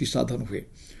करे क्षति साधन हुए।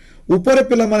 ऊपर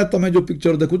पिला माने तमे जो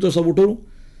पिक्चर देखुच सबुठू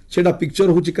सेटा पिक्चर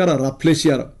होची कार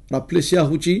राफ्लेसिया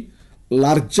होची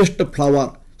लार्जेस्ट फ्लावर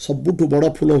सबुठू बड़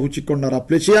फूल होची कौन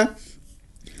राफ्लेसिया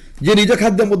जे निज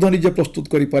खाद्य मध्य निजे प्रस्तुत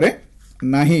करि पारे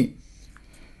नाही।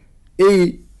 एई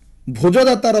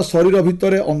भोजदातार शरीर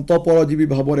भितर अंतःपरजीवी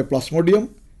भाव में प्लाज्मोडियम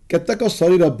केतेक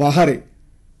शरीर बाहर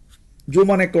जो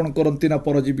माने कौन करती ना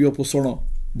परजीवी पोषण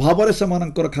भाव से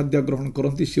खाद्य ग्रहण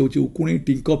करती सी हूँ उकुणी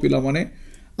टिंक पिला माने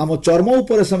आम चर्म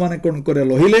उपर से कौन करे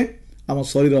रहिले आम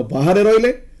शरीर बाहर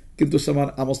रहिले किंतु से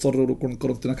आम शरीर कौन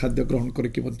करती ना खाद्य ग्रहण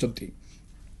करके बंचती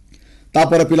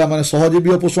तापर पिला माने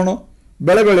सहजीवी पोषण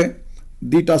बेले बेले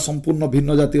दीटा संपूर्ण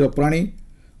भिन्न जातिर प्राणी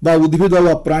बा उद्भिद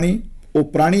वा प्राणी और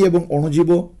प्राणी एवं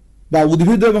अणुजीव बा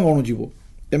उद्भिद एवं अणुजीव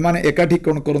एमाने एकाठी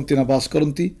कौन करती ना बास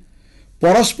करती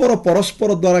परस्पर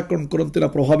परस्पर द्वारा कौन करती ना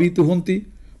प्रभावित होती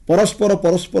परस्पर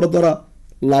परस्पर द्वारा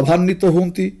लाभान्वित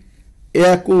होती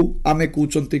या आमे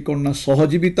कहते कौन ना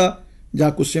सहजीविता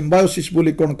जहाँ सिम्बायोसिस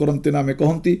बोली कौन करती ना आमे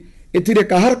कहती एथिरे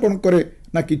कहार कौन करे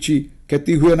ना किछि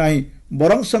क्षति हुए ना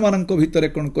बरं सेमानंक भितरे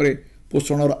कौन करे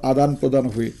पोषणर आदान प्रदान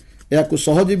हुए या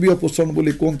सहजीवी पोषण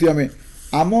बोली कहती आमे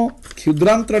आम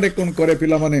क्षुद्रांतरे कौन करे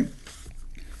पिला माने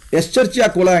एस्चेरिचिया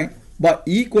कोलाई बा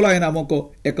ई कोलाई नामक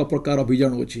एक प्रकार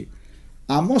बीजाणु अच्छी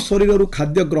आम शरीर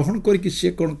खाद्य ग्रहण करके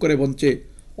सी कौन करे बंचे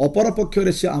अपर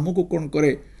पक्षरे से आमको कौन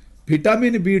करे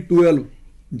विटामिन B12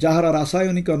 जार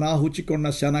रासायनिक ना हूँ कौन ना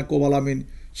स्यानाकोबालामिन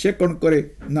से कौन करे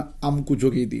ना आमको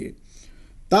जोगे दिए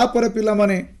तापर पिला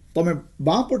माने तमे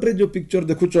बाँ पटरे जो पिक्चर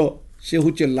देखुच से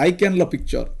हूँ लाइकेन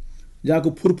पिक्चर जहाँ को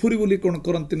फुरफुरी बोली कौन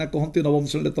करती ना कहती नवम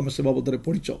श्रेणी तुम से बाबद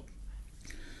पढ़ीच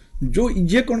जो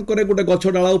इजे कौन करे गोटे गछ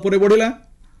डाला उपरे बढ़िला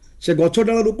से गछ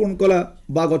डालू कौन कला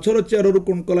बा गछर चेरु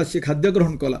कौन कला से खाद्य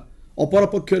ग्रहण कला अपर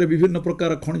पक्षरे विभिन्न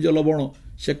प्रकार खनिज लवण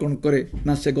से कौन करे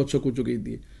ना से गछ को जोगे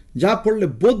दिए जहाँ फल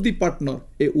बोथ दि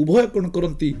पार्टनर ए उभय कौन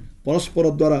करती परस्पर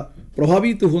द्वारा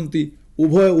प्रभावित होती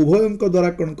उभय उभयों द्वारा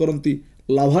कौन करती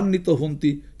लाभान्वित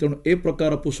होती तेणु ए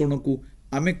प्रकार पोषण को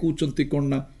आमे कहते कौन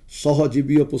ना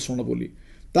सहजीवी पोषण बोली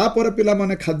तापर पिला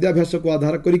माने खाद्याभ्यास को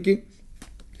आधार करिके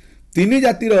तीन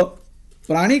जातिर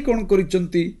प्राणी कौन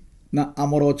करिसंती ना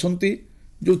आमर अछंती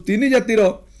जो तीन जातिर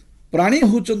प्राणी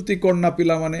होचंती कौन ना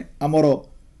पिला माने आमर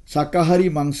शाकाहारी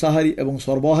मांसाहारी एवं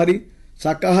सर्वहारी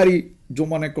शाकाहारी जो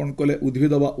माने कौन कले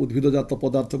उद्भिद बा उद्भिदजात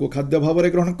पदार्थ को खाद्य भाव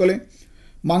में ग्रहण कले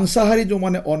मांसाहारी जो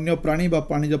माने अन्य प्राणी बा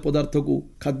प्राणीज पदार्थ को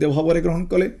खाद्य भाव में ग्रहण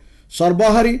कले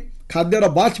सर्वहारी खाद्यर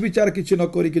बाछ विचार किसी न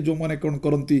करिके जो माने कौन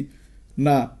करती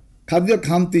ना खाद्य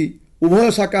खाती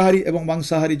उभय शाकाहारी एवं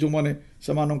मांसाहारी जो माने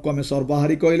सेमानंको आमे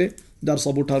सर्वहारी कहले जार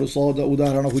सबुठारु सहज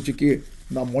उदाहरण होची किए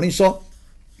ना मनीष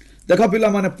देख पिला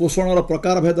माने पोषणर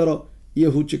प्रकार भेदर ये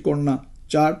होची कौन ना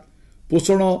चार्ट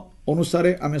पोषण अनुसार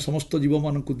आमे समस्त जीव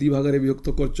मानक दी भाग में विभक्त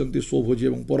करचंती स्वभोजी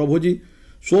एवं परभोजी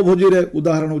स्वभोजी रे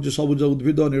उदाहरण होची सबुज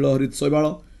उद्भिद नीलहरित शैवाल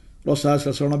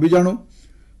रसायन बीजाणु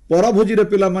परभोजी रे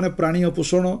पिला माने प्राणीय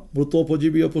पोषण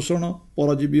मृतोपजीवी पोषण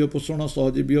परजीवी पोषण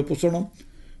सहजीवी पोषण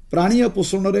प्राणीय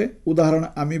पोषण रे उदाहरण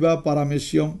आमिबा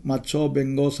पारामेसियम माछ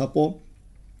बेंग साप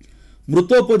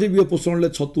मृतोपजीवी पोषण ले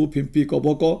छतु फिंपी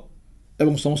कबक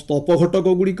एवं समस्त अपघटक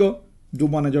गुड़िक जो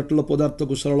माने जटिल पदार्थ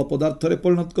को सरल पदार्थ रे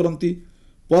परिणत करती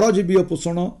परजीवी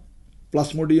पोषण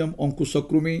प्लाज्मोडियम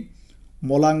अंकुशकृमि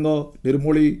मलांग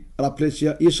निर्मूली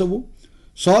राफ्लेसिया ये सबू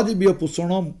सहजीवी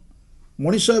पोषण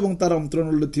मनीष एवं तार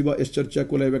अंतरण थिबा एस्चेरिचिया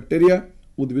कोलाई बैक्टेरिया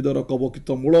उद्भिदर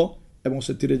कवकित मूल एवं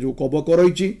से जो कवक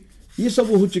रही ये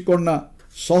सब हूँ कौन ना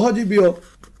सहजीवी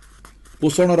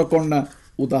पोषणर कौन ना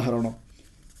उदाहरण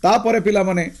तापर पिला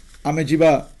माने आमे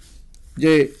जीवा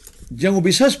जे जो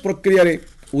विशेष प्रक्रिया रे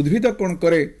उद्भिद कौन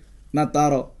करे ना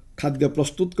तार खाद्य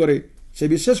प्रस्तुत करे से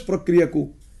विशेष प्रक्रिया को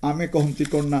आमे कहती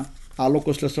कौन ना आलोक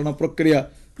श्लेषण प्रक्रिया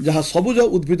जहाँ सबुज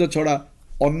उद्भिद छड़ा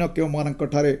अन्य केउ मानक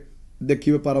ठारे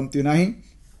देखिबे पारंती नाही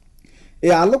ए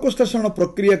आलोक श्लेषण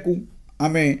प्रक्रिया को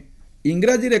आमे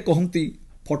इंग्राजी रे कहती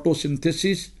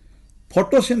फोटोसिंथेसिस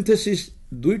फोटोसिंथेसिस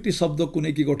दुईटी शब्द को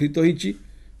लेकिन गठित होईची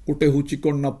गोटे होची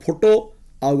कौन ना फोटो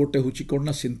आ गोटे होची कौन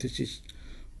ना synthesis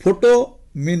photo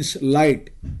means light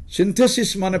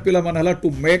synthesis माने पिला माने हला टू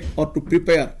मेक और टू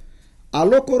प्रिपेयर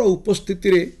आलोकर उपस्थिति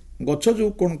रे गछ जो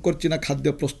कौन करची ना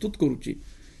खाद्य प्रस्तुत करूची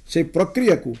से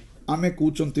प्रक्रिया को आमे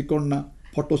कहउचंती कौन ना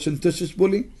फोटोसिंथेसिस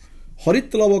बोली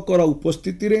हरित लवकर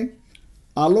उपस्थिति रे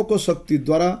आलोक शक्ति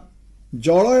द्वारा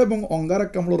जल एवं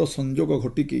अंगारकाम्लर संयोग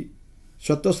घटिकी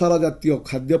श्वेतसार जातीय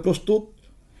खाद्य प्रस्तुत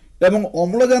एवं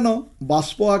अम्लजान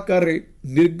बाष्प आकार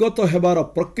निर्गत हेबार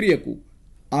प्रक्रिया को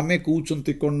आमे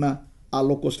कहउचंती कौन ना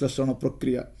आलोक श्लेषण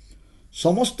प्रक्रिया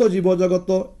समस्त जीव जगत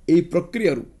एई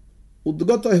प्रक्रिया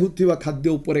उद्गत हेउथिबा खाद्य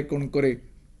उपरे कौन करे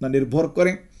ना निर्भर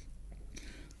करे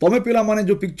तमे पिला माने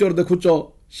जो पिक्चर देखुच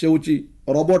से होची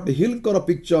रॉबर्ट हिलकर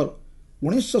पिक्चर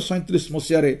 1937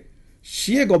 मसीह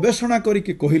सीए गवेषणा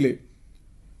करिके कहिले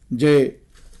जे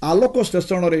आलोक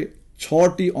श्लेषण रे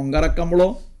 6टी अंगारकाम्ल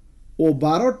और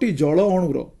 12टी जल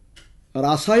अणुर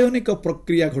रासायनिक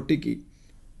प्रक्रिया घटिकी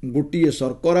गोटे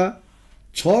शर्करा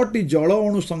छटी जल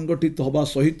अणु संगठित होगा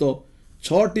सहित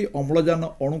छटी अम्लजान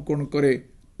अणु कौन करे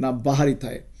ना बाहरी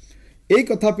थाए। यही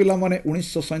कथा पिला माने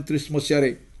 1937 मसीह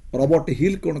रॉबर्ट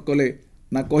हिल कौन कले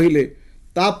ना कहले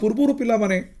ता पूर्व पिला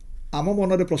माने आम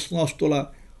मन प्रश्न आसुला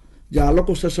जे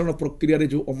आलोक संश्लेषण प्रक्रिया रे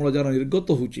जो अम्लजान निर्गत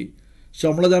होची से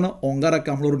अम्लजान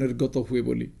अंगारकाम्ल निर्गत हुए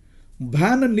बोली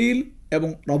भैन नील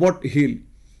एवं रॉबर्ट हिल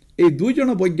ये दुई जन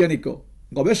वैज्ञानिक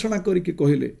गवेषणा करके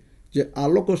कहले जे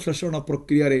आलोक संश्लेषण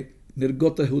प्रक्रिया रे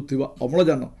निर्गत होउथिबा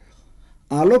अम्लजान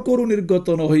आलोकरू निर्गत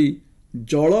न होई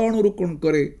जल अणुरु कौन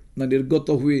करे ना निर्गत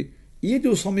हुए। ये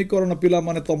जो समीकरण पिला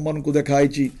माने तम मन को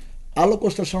देखाई आलोक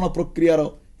संश्लेषण प्रक्रिया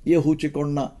ये हूँ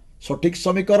कौन ना सठिक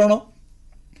समीकरण।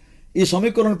 ये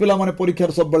समीकरण पिला माने परीक्षा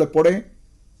सब बेले पड़े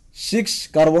 6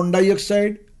 कार्बन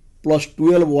डाइऑक्साइड प्लस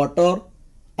 12 वाटर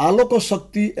आलोक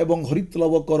शक्ति एवं हरित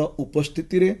लवकर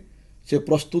उपस्थिति रे से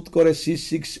प्रस्तुत करे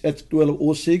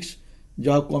C6H12O6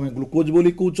 जहाँ को आम ग्लूकोज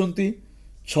बोली कहते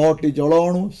 6टी जल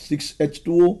अणु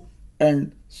 6H2O एंड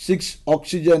 6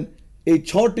 ऑक्सीजन ये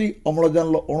 6टी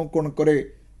अम्लजान अणु कौन करे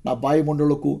ना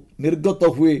वायुमंडल को निर्गत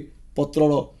हुए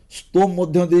पत्रर स्टोम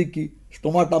मध्य देकी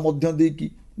स्टोमाटा मध्य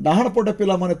देकी डाहाण पटे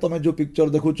पिला माने तमे जो पिक्चर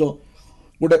देखुच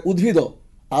गोटे उद्भिद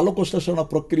आलोक संश्लेषण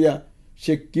प्रक्रिया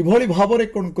से किभली भावरे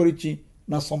कौन करिछि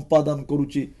ना संपादन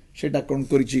करुछि सेटा कौन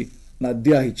करिछि ना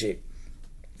दिया हिचे।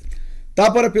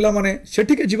 तापर पिला माने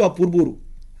सेठिके जीवा पूर्वरु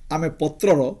आमे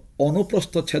पत्रर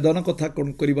अनुप्रस्थ छेदन कथा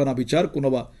कौन करिबा ना विचार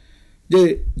कुनबा जे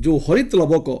जो हरित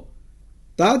लवक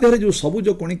ता देहरे जो सबुज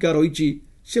कणिका रहिछि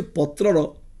से पत्रर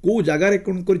को जगार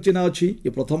कौन करिछि ना अछि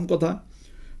ये प्रथम कथा।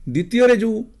 द्वितीय रे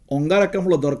जो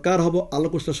अंगारकाम्ल दरकार हबो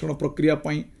आलोक संश्लेषण प्रक्रिया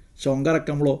पई से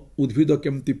अंगारकाम्ल उद्भिद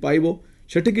केमती पाइबो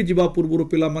सेठिके जीवा पूर्वरु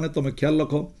पिला माने तमे ख्याल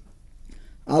रख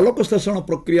आलोक संश्लेषण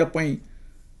प्रक्रिया पई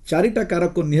चारिटा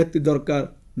कारक निहाती दरकार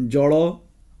जल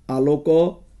आलोक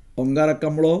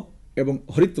अंगारकाम्ल एवं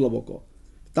हरित लवक।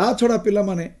 ता छड़ा पिला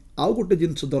माने आउ गोटे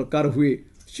जिनस दरकार हुए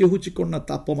से हूँ कौन ना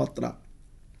तापमात्रा।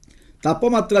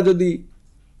 तापमात्रा जदि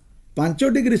 5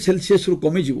 डिग्री सेल्सियस रु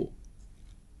कमी जीवो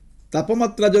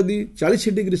तापमात्रा जदि 40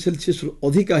 डिग्री सेल्सियस रु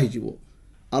अधिका हो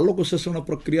आलोक संश्लेषण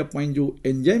प्रक्रिया पई जो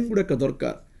एंजाइम गुड़ाक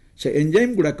दरकार से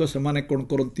एंजाइम गुड़ाक से माने कौन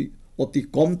करती अति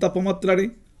कम तापमात्रा रे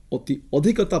अति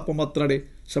अधिक तापमात्रा रे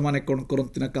से माने कौन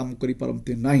करती ना काम करि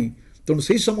पारंती नाही। तेणु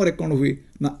से समय कौन हुए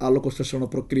ना आलोक संश्लेषण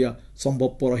प्रक्रिया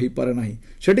संभवपर हो पारे नाही।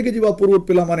 सेटिके जीवा पूर्व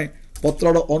पिला माने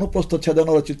पत्रर अनुप्रस्थ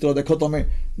छेदन चित्र देख तमे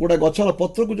गोटे गछर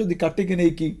पत्र को जदि काटिकी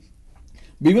नेकी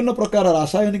विभिन्न प्रकार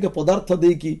रासायनिक पदार्थ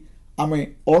देकी आमे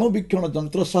अणुवीक्षण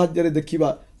यंत्र साहाय्य देखिबा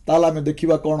ताला आमे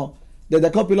देखिबा कौन दे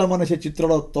देख पिला माने से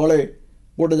चित्रर तले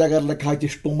गोटे जगार लिखा है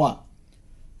स्टोमा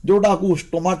जोटा को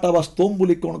स्टोमाटा वा स्टोम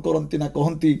बोली कौन करती ना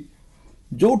कहती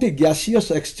जोटी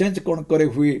गैसियस एक्सचेंज कौन करे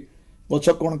हुए गछ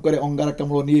कौन करे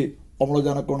अंगारकाम्ल निये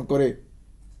अम्लजान कौन करे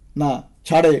ना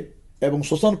छाड़े एवं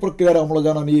शोषण प्रक्रिया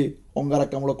अम्लजान निये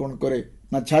अंगारकाम्ल कौन करे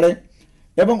ना छाड़े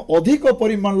एवं अधिक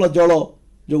परिमाण जल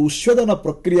जो उच्छेदन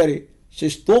प्रक्रिया रे से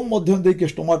स्टोम मध्य देकी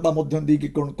स्टोमाटा मध्य देकी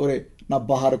कौन करे ना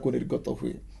बाहर को निर्गत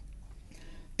हुए।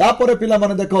 तापर पिला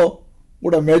माने देखो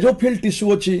गोटे मेजोफिल टिश्यू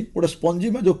अच्छी गोटे स्पंजी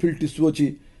मेजोफिल टिश्यू अच्छी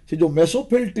से जो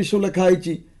मेसोफिल टिश्यू लिखाई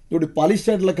जो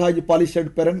पालिसाइड लिखाई पालिसाइड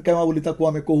पेरेन्काइमा बोली ताको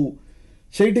आमे कहू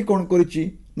सेठी कौन करिछि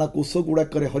ना कोष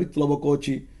गुड़ाक हरित लवक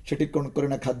अच्छी सेठी कौन करे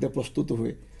ना खाद्य प्रस्तुत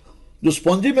हुए। जो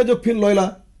स्पंजी मेजोफिल रहा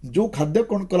जो खाद्य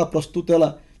कौन कला प्रस्तुत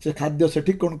है से खाद्य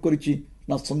सेठी कौन करिछि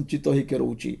ना संचित होके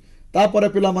रोची। तापर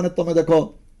पिला माने तमे देखो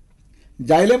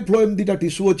जाइलेम फ्लोएम दीटा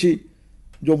टिश्यू अच्छी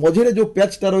जो मझिरे जो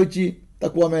पैचटा रही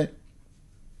ताको आमे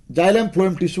जाइलेम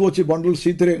फ्लोएम टिश्यू अच्छी बंडल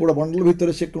सीथरे गोटे बंडल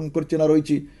भितर से कौन करना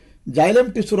रही जाइलेम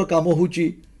टिश्यूर काम होची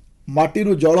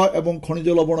माटीरू जल एवं खनिज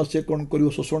लवण से कौन कर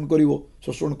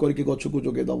शोषण करके गछ को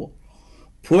जोगे दब।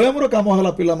 फ्लोएम काम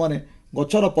है पिला माने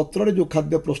गछर पत्र जो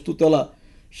खाद्य प्रस्तुत है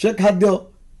से खाद्य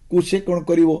को से कौन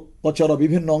कर गछर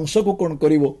विभिन्न अंश को कौन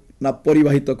कर ना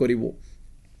परिवाहित करिवो।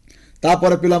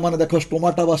 तापर पिला माने देखो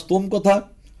स्टोमाटा वा स्टोम कथा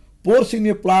pores in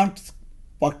A plants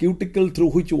cuticle through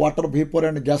which water vapour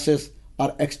and gases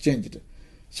are exchanged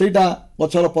सेटा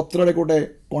गछर पत्र रे गोटे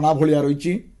कणा भलिया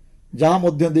रही जहाँ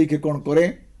मध्य देके कौन करे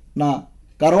ना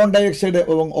कार्बन डाइऑक्साइड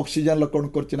एवं ऑक्सीजन कौन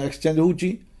कर एक्सचेंज होची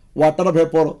वाटर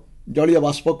वेपर जलीय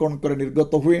बाष्प कौन करे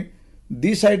निर्गत हुए।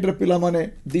 दी साइड रे पिला माने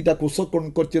दीटा कोष कौन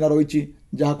कर रही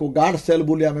जहाँ को गार्ड सेल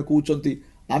बोली आमे कहउचंती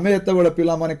आमे एते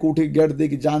पिला माने कोठी गेट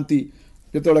देकी जानती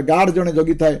जिते गार्ड जड़े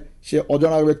जगी थाए से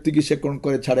अजणा व्यक्ति की से कौन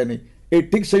करे छाड़े नहीं ये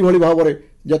ठीक से भाई भाव में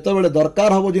जिते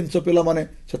दरकार हम जिनस पिला माने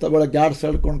सेते गार्ड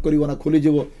सेल कौन कर खोलीज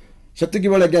सेतिकी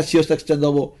बेले गैसियस एक्सचेंज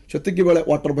हम सेतिकी बेले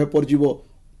वाटर वेपर जीव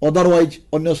अदरवाइज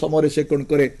अन्य समय से कौन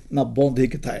करे ना बंद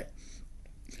होके थाए।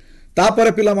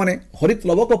 तापर पिला माने हरित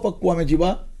लवक पक्कु आमे जीवा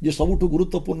जे सबुठु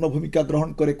गुरुत्वपूर्ण भूमिका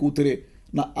ग्रहण करे कौथिरे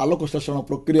ना आलोक शोषण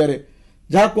प्रक्रिया रे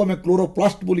जहाँ को आम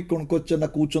क्लोरोप्लास्ट बोली कौन कर ना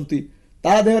कहते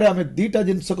ता देहरे आम दीटा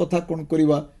जिनस कथा कौन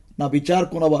करवा ना विचार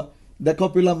को नवा देख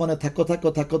पिला माने थाक थाक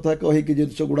थाक थाक हो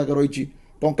जिनस गुड़ाक रही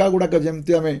टंका गुड़ाक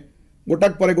जमती आम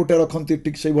गोटाक पर गोटे रखती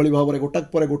ठीक से भाव में गोटाक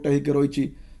पर गोटे रही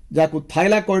जहाँ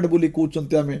थाइलाकॉइड बोली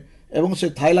कहते आम एवं से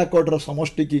थाइलाकॉइड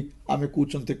समष्टि की आम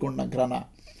कहते कौन ना ग्राना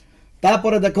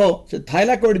तापर देख से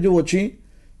थाइलाकॉइड जो अच्छी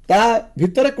ता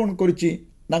भितर कौन करिछि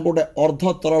ना गोटे अर्ध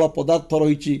तरल पदार्थ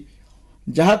रही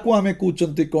जहाँ को आम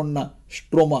कहते कौन ना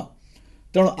स्ट्रोमा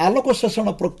तेणु आलोक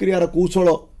शोषण प्रक्रियार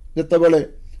कौशल जितेबाला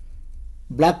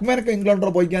ब्लैकमैन के इंग्लैंड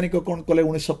वैज्ञानिक कौन कले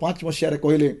 1905 मसीह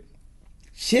कहले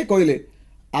सी कहले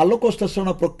आलोक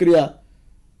शोषण प्रक्रिया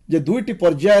जे दुईटी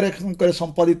पर्याय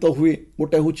संपादित हुए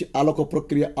गोटे हूँ आलोक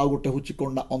प्रक्रिया आ गोटे हूँ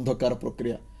कौन ना अंधकार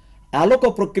प्रक्रिया आलोक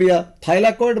प्रक्रिया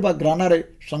थाइलाकॉइड बा ग्रानारे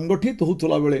संगठित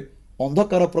होता बेले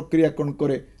अंधकार प्रक्रिया कौन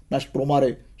करे ना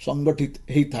स्ट्रोमारे संगठित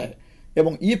होता है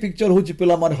एवं ये पिक्चर हूँ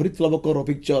पिला माने हरित लवकर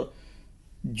पिक्चर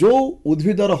जो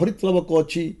उद्भिदर हरित लवक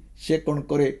अच्छी से कौन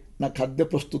करे ना खाद्य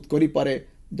प्रस्तुत करि पारे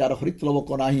जार हरित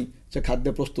लवक नाही से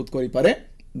खाद्य प्रस्तुत करि पारे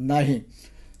नाही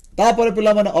तापर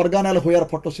पिला माने organelle होयर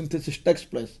photosynthesis takes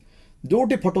place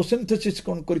जोटी photosynthesis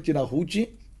कौन करिछि ना होउची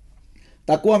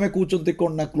ताको आमे कहउचंती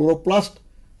कौन ना क्लोरोप्लास्ट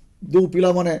जो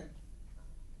पिला माने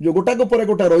जो गोटाक पर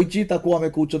गोटा रही ताको आमे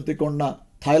कहउचंती कौन ना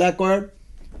थाइलाकॉइड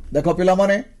देख पिला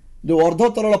माने जो अर्ध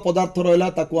तरल पदार्थ रहा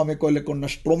ताको आमे कहले कौन ना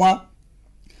स्ट्रोमा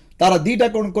तार दीटा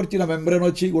कौन करछि ना मेम्ब्रेन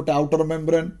अच्छी गोटे आउटर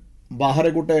मेम्ब्रेन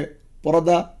बाहर गोटे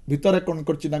परदा भितर कौन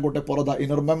करछि ना गोटे परदा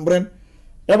इनर मेम्ब्रेन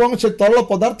एवं से तरल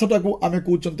पदार्थटा को आमे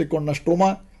कहउचंती कौन ना स्ट्रोमा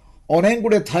अनेक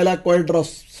गुड़े थाइलाकॉइड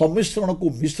सम्मिश्रण को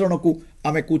मिश्रण को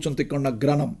आमे कहउचंती कौन ना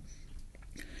ग्रानम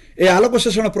ए आलोक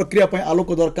शोषण प्रक्रिया पर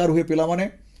आलोक दरकार हुए पिला माने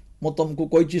मो तुमको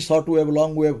कही सर्ट वेव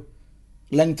लॉन्ग वेव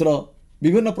लेंथर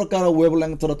विभिन्न प्रकार वेव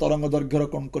लेंथर तरंग दैर्घ्यर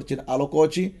कौन कर आलोक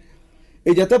अच्छी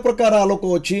ये जिते प्रकार आलोक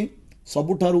अच्छी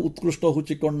सबुठारु उत्कृष्ट हूँ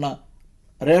कौन ना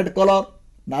रेड कलर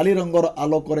नाली रंगर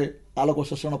आलोक आलोक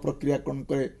शोषण प्रक्रिया कौन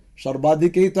करे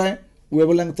सर्वाधिक होता है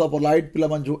वेव लेंथ ऑफ लाइट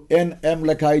पिला जो NM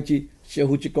लिखाई से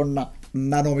हूँ कौन ना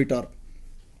nanometre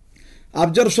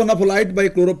observation of light by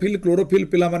chlorophyll chlorophyll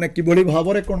पिला माने किभली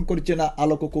भाव में कौन करिछि ना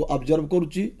आलोक को ऑब्जर्व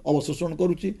करुछि अवशोषण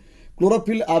करुछि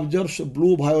chlorophyll observes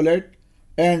blue violet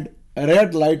and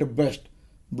red light best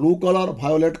blue colour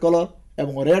violet colour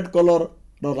एवं रेड कलर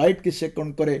लाइट की से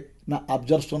कौन करे ना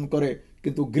ऑब्जर्वेशन करे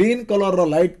किंतु ग्रीन कलर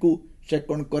लाइट को से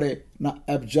कौन करे ना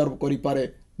ऑब्जर्व करि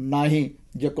पारे नाही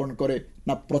जे कौन करे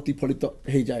ना प्रतिफलित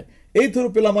हो जाए एथुरु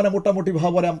पिला माने मोटा मोटी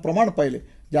भाव में हम प्रमाण पाइले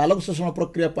जे आलोक शोषण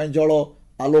प्रक्रिया पय जल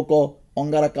आलोक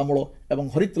अंगारकाम्ल एवं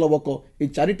हरित लवक ये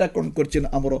चारिटा कौन कर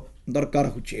आमर दरकार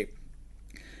होचे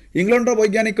इंग्लैंड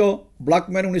वैज्ञानिक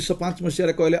ब्लैकमैन 1905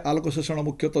 मसीह कहले आलोक शोषण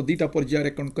मुख्यतः दीटा पर्याय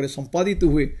कौन करे संपादित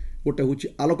हुए गोटे हूँ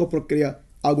आलोक प्रक्रिया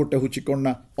आ गोटे हूँ कौन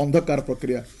ना अंधकार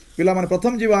प्रक्रिया पिला माने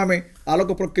प्रथम जीवा आम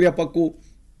आलोक प्रक्रिया पाकू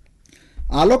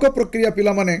आलोक प्रक्रिया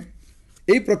पिला माने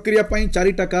यही प्रक्रिया पई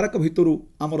चारिटा कारक भितरु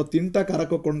आमर तीनटा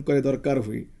कारक कौन करे दरकार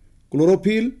हुए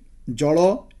क्लोरोफिल जल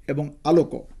एवं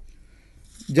आलोक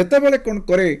जेतेबेले कौन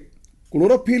करे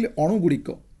क्लोरोफिल अणुगुड़िक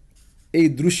यही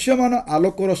दृश्यमान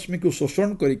आलोक रश्मि को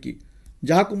शोषण करिकी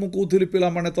जहाँ को मुझे पिला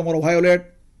माने तमर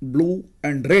वायोलेट ब्लू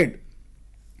एंड रेड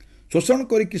शोषण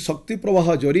करिकी शक्ति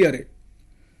प्रवाह जरिया रे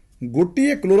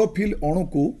गोटिए क्लोरोफिल अणु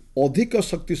को अधिक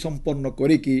शक्ति संपन्न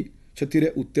करिकी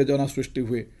सेथिरे उत्तेजना सृष्टि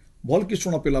हुए भल कि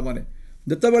शुण पिला माने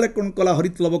जेतेबेले कौन कला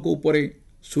हरित लवक उपरे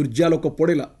सूर्यालोक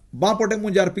पड़ेला बाँ पटे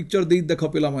मुझे जार पिक्चर दे देख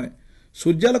पिला माने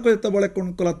सूर्यालोक जितेबाला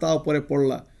कौन कला ता उपरे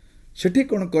पड़ला सेठी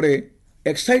कौन करे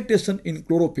एक्साइटेशन इन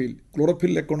क्लोरोफिल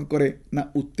क्लोरोफिल कौन करे ना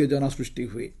उत्तेजना सृष्टि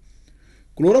हुए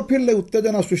क्लोरोफिल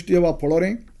उत्तेजना सृष्टि होगा फल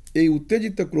ये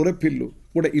उत्तेजित क्लोरोफिल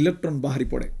गोटे इलेक्ट्रॉन बाहरी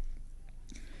पड़े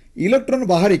इलेक्ट्रॉन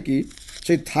बाहरी की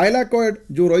से थाइलाकॉइड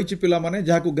जो रही पिला माने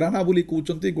जहाँ को ग्राना बोली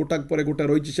कहते गोटाक पर गोटा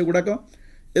रही से गुड़ाक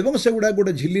एवं से गुड़ा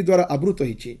गोटे झिल्ली द्वारा आवृत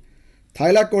होती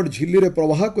थाइलाकॉइड झिल्ली रे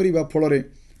प्रवाह करने फल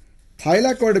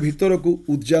थाइलाकॉइड भितर को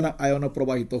उद्जान आयन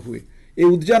प्रवाहित हुए ये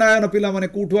उद्जान आयन पिला माने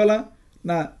कोठु वाला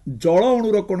ना जल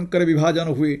अणुर कौन करे विभाजन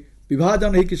हुए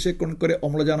विभाजन होकर से कौन करे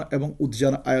अम्लजान एवं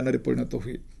उद्जान आयन रे परिणत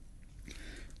हुए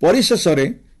परिशेष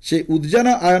से उद्जान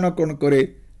आयन कौन करे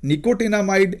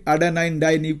निकोटिनामाइड एडेनाइन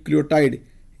डाइन्यूक्लियोटाइड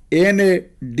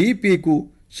NADP को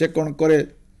से कौन करे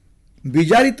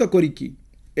विजारित करिकी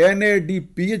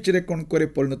NADPH रे कौन करे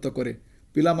परिणत करे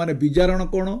पिला माने विजारण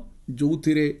कौन जो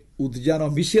थिरे उद्जान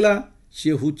मिशिला सी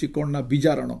हूँ कौन ना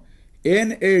विजारण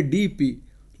NADP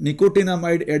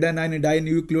nicotinamide adenine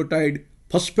dinucleotide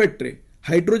phosphate रे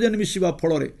हाइड्रोजन मिशिबा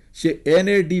फल से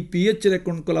NADPH रे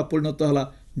कौन कला परिणत हला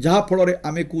जहाँ फल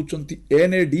आमे कहउचंती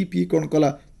NADP कौन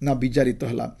कला ना विजारित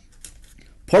हला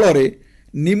फल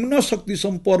निम्न शक्ति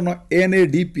संपन्न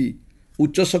NADP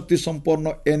उच्च शक्ति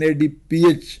संपन्न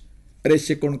NADPH रे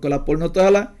से कौन कला परिणत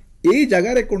है यही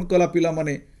जगार कौन कला पिला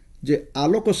माने जे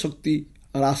आलोक शक्ति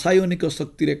रासायनिक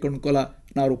शक्ति रे कौन कला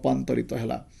ना रूपांतरित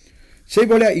है से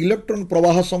भाया इलेक्ट्रॉन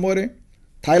प्रवाह समय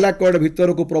थाइलाकॉइड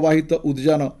भीतर को प्रवाहित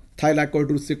उद्जान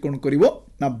थाइलाकॉइड से कौन करिवो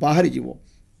ना बाहरी जीवो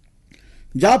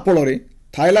जा फल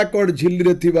थाइलाकॉइड झिल्ली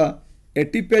रे थिबा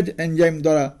एटीपेज एंजाइम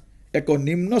द्वारा एक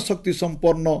निम्न शक्ति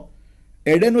संपन्न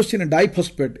एडेनोसिन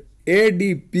डाइफॉस्फेट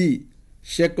ADP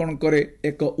से कौन करे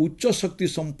एक उच्च शक्ति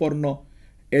संपन्न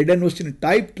एडेनोसिन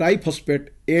टाइप ट्राइफॉस्फेट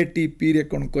ATP रे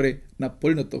कौन करे ना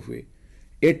परिणत हुए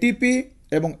ATP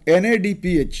एवं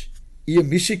NADPH ये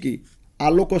मिशिकी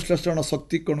आलोक श्लेषण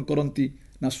शक्ति कौन करती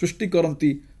ना सृष्टि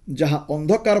करती जहाँ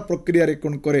अंधकार प्रक्रिया रे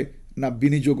कौन करे ना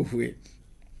विनियोग हुए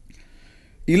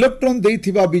इलेक्ट्रॉन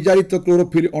देइथिबा विजारित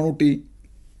क्लोरोफिल अणुटी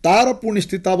तार पुणी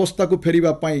स्थितावस्था को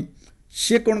फेरिबा पाई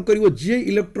सी कौन करिवो जे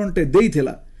इलेक्ट्रॉन टे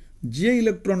देइथिला जे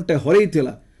इलेक्ट्रॉन टे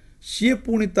हरैथिला सी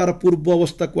पुणी तार पूर्व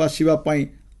अवस्था को आसीबा पाई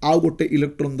आउ गोटे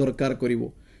इलेक्ट्रॉन दरकार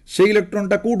करिवो से इलेक्ट्रॉन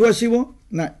टा कोठु आसीबो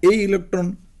ना ए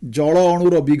इलेक्ट्रॉन जल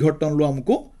अणुर विघटन लो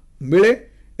हमको मिले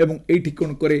एवं एठी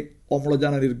कौन करे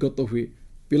अम्लजान निर्गत हुए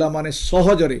पिला माने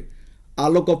सहजरे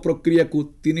आलोक प्रक्रिया को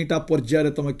तीनटा पर्याय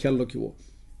रे तमे ख्याल रखिवो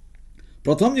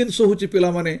प्रथम जिनस हूँ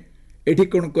पिला माने एठी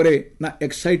कौन करे ना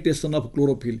एक्साइटेशन ऑफ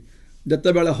क्लोरोफिल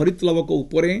जते बेले हरित लवक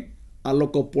उपरे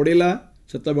आलोक पड़ेला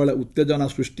सेते बेले उत्तेजना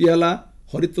सृष्टि हला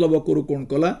हरित लवक रु कौन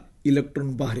कला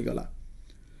इलेक्ट्रॉन बाहरी गला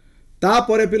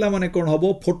तापरे पिला माने कौन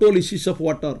हबो फोटोलिसिस ऑफ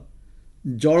वाटर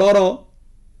जलर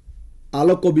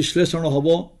आलोक विश्लेषण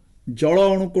हबो जल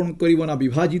अणु कौन करिवो ना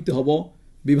विभाजित हबो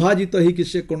विभाजित ही कि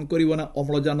से कौन करिवो ना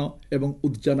अम्लजान एवं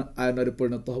उद्जान आयन रे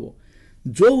परिणत हबो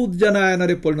जो उद्जान आयन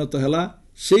रे परिणत हला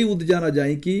से उद्जान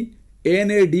जाई कि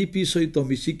NADP सहित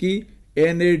मिसिकी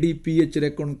NADPH रे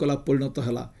कौन कला परिणत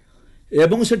हला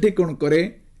एवं सेठी कौन करे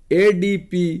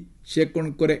ADP से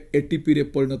कौन करे ATP रे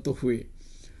परिणत हुए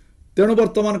तेणु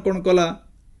वर्तमान कौन कला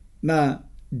ना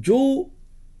जो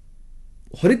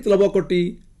हरित लवकटी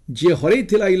जे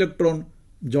हरैथिला इलेक्ट्रॉन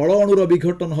जल अणुर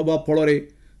विघटन हवा फल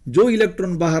जो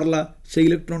इलेक्ट्रॉन बाहरला से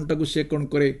इलेक्ट्रॉन टाको से कौन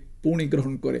करे पुणी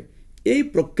ग्रहण करे यही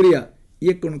प्रक्रिया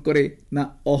ये कौन करे ना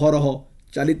अहरह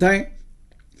चली थाए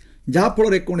जहाँ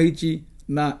फल कौन होती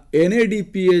ना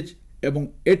NADPH एवं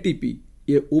ATP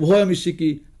ये उभय मिसिकी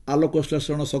आलोक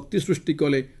श्लेषण शक्ति सृष्टि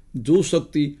कले जो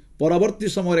शक्ति परवर्ती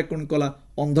समय कौन कला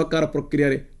अंधकार प्रक्रिया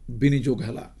रे विनियोग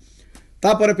है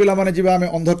तापर पिला माने जिबा आमे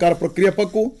अंधकार प्रक्रिया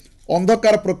पकू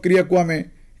अंधकार प्रक्रिया को आमे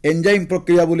एंजाइम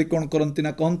प्रक्रिया बोली कौन करती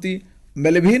ना कहती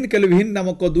मेलविन केल्विन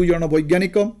नामक दुई जन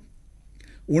वैज्ञानिक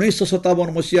 1957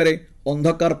 मसीह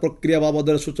अंधकार प्रक्रिया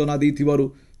बाबद सूचना देथिबारु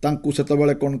तांकु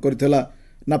सेतबेले कौन करथिला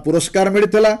ना पुरस्कार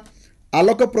मिलता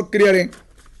आलोक प्रक्रिया रे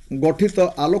गठित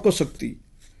आलोक शक्ति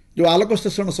जो आलोक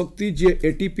श्लेषण शक्ति जी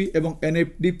ATP एवं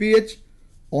NADPH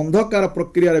अंधकार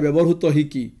प्रक्रिया रे व्यवहृत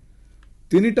होइकी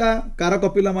तीनटा कारक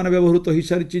पिला माने व्यवहृत हो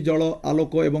सारी जल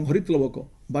आलोक एवं हरित लवक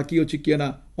बाकी अच्छी किए ना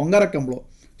अंगारकाम्ल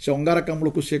से अंगारकाम्ल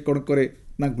को से कौन करे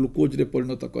ना ग्लूकोज रे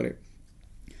परिणत करे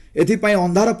एथिपाई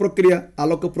अंधार प्रक्रिया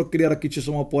आलोक प्रक्रिया किछि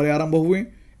समय पर आरंभ हुए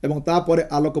एवं तापर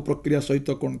आलोक प्रक्रिया सहित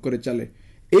कौन करे चले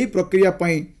यही प्रक्रिया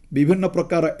पाई विभिन्न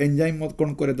प्रकार एंजाइम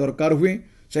कौन करे दरकार हुए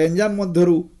से एंजाइम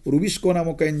मध्यरु रुबिस्को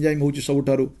नामक एंजाइम होची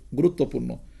सबुठारु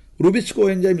गुरुत्वपूर्ण रुबिस्को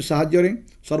एंजाइम साहाय्य रे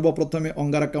सर्वप्रथमे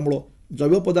अंगारकाम्ल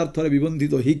जैव पदार्थ रे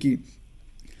विबंधित होइकी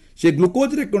से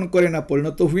ग्लूकोज रे कौन करे ना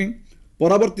परिणत हुए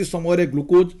परवर्ती समय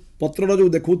ग्लूकोज पत्र जो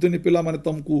देखुनी पिला माने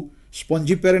तुमको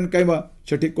स्पंजीपेरेन कहवा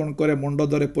सेठी कौन करे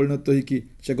मंडदरे परिणत होइकी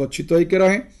से गच्छित होइके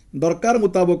रहे दरकार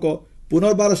मुताबक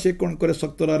पुनर्बार से कौन करे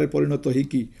शक्तरारे परिणत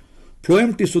होइकी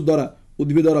फ्लोएम टिश्यू द्वारा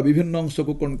उद्भिदर विभिन्न अंश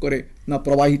को कौन करे ना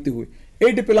प्रवाहित हुए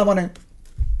एटी पिला माने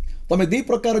तमे दी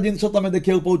प्रकार जिनस तमे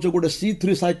देखिया पाउछ गोटे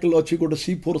C3 साइकिल अच्छी गोटे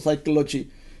C4 साइकिल अच्छी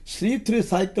C3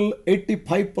 साइकिल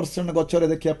 85% गछरे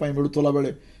देखिया पाई मिलुतला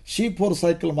बेले C4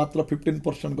 साइकिल मात्र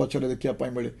 15% गछरे देखिया पाई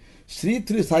मिले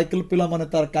C3 साइकिल पिला माने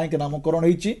तार काईक नामकरण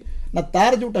होईची ना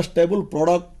तार जोटा स्टेबल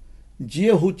प्रोडक्ट जी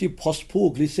होची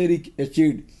फॉस्फोग्लिसरिक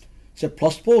एसिड से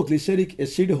फॉस्फोग्लिसरिक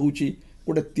एसिड होची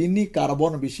गोटे 3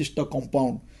 कार्बन विशिष्ट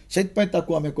कंपाउंड सेत पय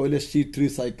ताको आमे कहले C3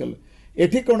 साइकिल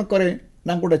एठी कोन करे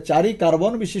ना गोटे 4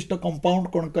 कार्बन विशिष्ट कंपाउंड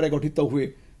कोन करे गठित हुए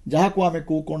जहाँ को आमे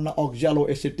को कोन ना ऑक्सालो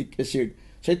एसिटिक एसिड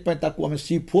सेत पय ताको आमे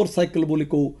C4 साइकिल बोली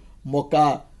को मका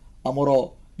हमरो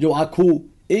जो आखु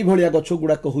एई भलिया गछ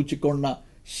गुडा कहूची कोन ना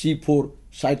C4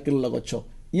 साइकिल गछ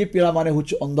ये पिला माने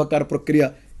होची अंधकार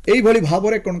प्रक्रिया एई भली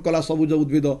भाबरे कोन कला सबुज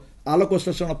उद्भिद आलोक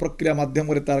श्लेषण प्रक्रिया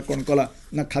माध्यम रे तार कोन कला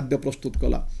ना खाद्य प्रस्तुत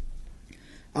कला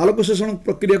आलोक श्लेषण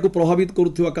प्रक्रिया को प्रभावित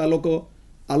करुवा कालोक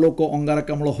आलोक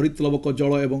अंगारकाम्ल हरित लवक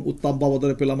जल एवं उत्ताप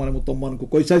बाबद पिला माने तुम को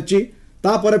कहि सारिछि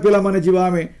तापर पिलामाने जीवा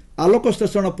आमे आलोक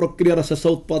संश्लेषण प्रक्रियार शेष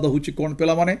उत्पाद होची कोन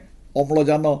पिलामाने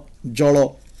अम्लजान जल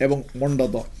एवं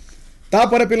मंडद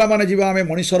तापर पिलामाने जीवा आमे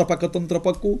मनुष्यर पाकतंत्र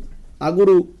पाकू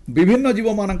आगुरु विभिन्न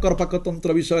जीव मानकर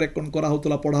पाकतंत्र विषय कोन करा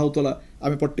होतला पढ़ा होतला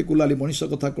आमे पर्टिकुलाली मनुष्य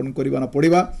कथा कोन करिबा ना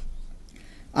पड़िबा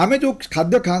आमे जो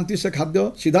खाद्य खाती से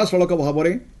खाद्य सीधा सड़क भाव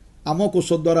में आम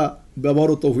कोष द्वारा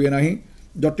व्यवहृत हुए ना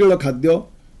जटिल खाद्य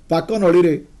पाक नली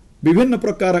रे विभिन्न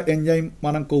प्रकार एंजाइम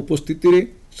मानक उपस्थिति रे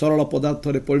सरल पदार्थ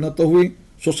रे परिणत हुए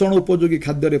शोषण उपयोगी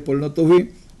खाद्य रे परिणत हुए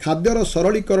खाद्यर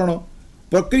सरलीकरण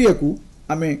प्रक्रिया को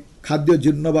आमे खाद्य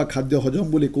जीर्ण बा खाद्य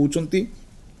हजम बोली कहउचंती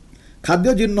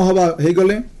खाद्य जीर्ण हवा हे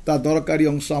गले ता दरकारी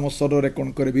अंश आम शरीर रे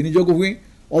कोन करे विनियोग हुए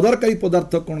अदरकारी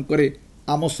पदार्थ कोन करे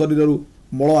आम शरीर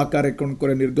मल आकार कोन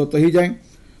करे निर्गत हो जाए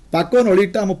पाक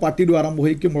नलीटा आम पार्टी आरंभ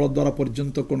होकर मल द्वारा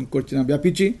पर्यंत कोन करना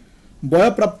व्यापी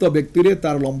वयप्राप्त व्यक्ति रे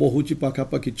तार लंब होची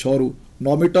पाखापाखि 6 रु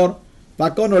 9 मीटर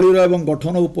पाक नलीर एवं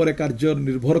गठन उपर कार्य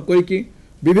निर्भर करके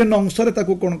विभिन्न अंश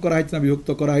ताकू कोन कराई विभक्त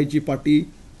कराई पाटी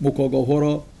मुख गह्वर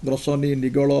ग्रसनी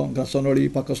निगल घासनली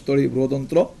पाकस्थली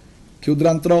बृहदंत्र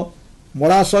क्षुद्रांत्र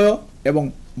मलाशय एवं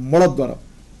मलद्वार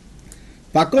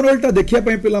पाक नलीटा देखिया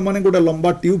पिला माने गोटे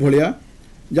लंबा ट्यूब भलिया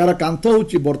जार कांथ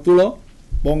होची वर्तुल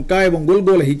बंका एवं गोल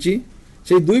गोल होची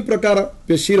से दुई प्रकार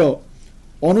पेशीर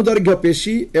अनुदैर्घ्य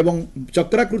पेशी एवं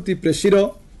चक्राकृति पेशीर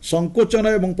संकोचन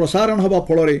एवं प्रसारण हवा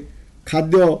फल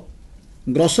खाद्य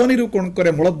ग्रसनी कोण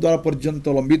करे मलद्वार पर्यंत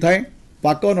लंबी थाए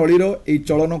पाक नलीर यही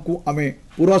चलन को आमे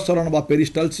पुरसरण बा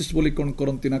पेरिस्टालसिस बोली कोण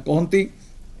करंती ना कहंती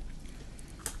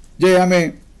जे आमे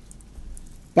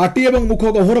पाटी एवं मुख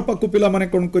गह्वर पाकु पिला माने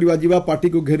कोण करबा जीवा पाटी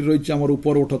को घेरी रहिछि हमर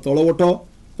ऊपर ओठ तळ ओठ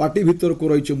पाटी भीतर को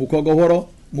रही मुख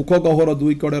गह्वर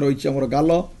दुई कड़े रही आमर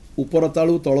गाल ऊपर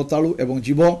तालु तल तालु एवं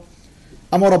जीभ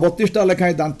आमर 32टा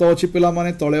लेखाएं दांत अच्छी पिला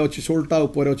माने तले अच्छी 16टा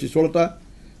ऊपर अच्छी 16टा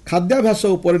खाद्याभ्यास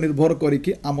उपर निर्भर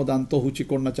करिकी आम दांत होची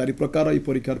कोन ना 4 प्रकार।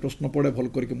 परीक्षार प्रश्न पड़े भल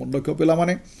करके मन रख पिला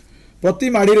माने प्रति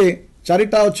माड़ी रे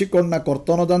 4टा अच्छी कोन ना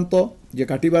कर्तन दांत जे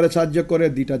काटिबारे साहाय्य करे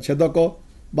 2टा छेदक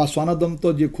बा स्वान दंत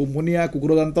जे खूब मुनिया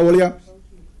कुकुर दांत भलिया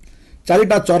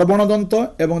 4टा चर्बण दंत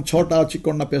एवं 6टा अच्छी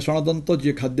कोन ना पेषण दंत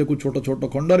जे खाद्य को छोट छोट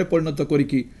खंड रे परिणत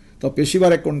करिकी तो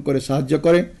पेशिबारे कोन करे साहाय्य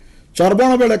करे।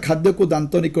 चर्बण बेले खाद्य को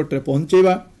दांत निकट रे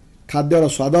पहुंचेबा खाद्यर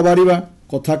स्वाद बारिबा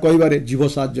कथा कहिबारे जीभ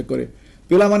साहाय्य करे।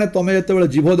 पिला माने तमे जेतेबेले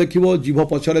जीभ देखिबो जीभ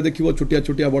पछरे देखिबो छुटिया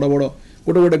छुटिया बड़ बड़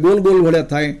गोटे गोटे गोल गोल भलिया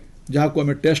थाए जहा को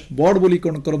हमें टेस्ट बोर्ड बोली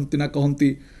कोन करंती ना कहंती।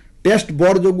 टेस्ट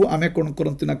बोर्ड जोगु आमे कोन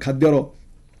करंती ना खाद्यर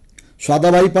स्वाद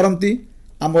बारी पारंती।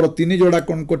 आमर 3 जोड़ा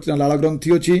कोन करचिना लाल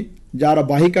ग्रंथि अछि जार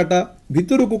बाहिकाटा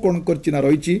भितर को कोन करचिना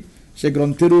रहिछि से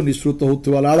ग्रंथिरु निसृत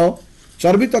होतुवा लाल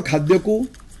चर्बित खाद्य को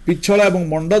पिछला एवं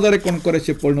मंडदरे कोन करे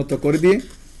से परिणत कर दिए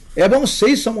एवं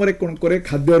सही समय कोन करे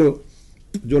खाद्यर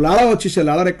जो लाल अच्छी से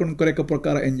लाल रे कोन करे एक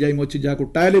प्रकार एंजाइम अच्छी जहाँ को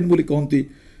टायलिन बोली कहती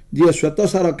जी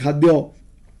श्वेतसार खाद्य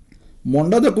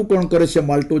मंडद को कोन करे से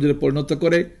माल्टोज रे परिणत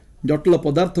करे जटिल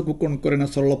पदार्थ को कोन करे ना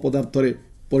सरल पदार्थ रे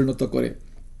परिणत करे।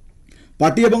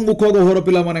 पाटी एवं मुख गह्वर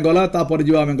पिला माने गला तापर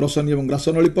जीवा आमे ग्रसनी एवं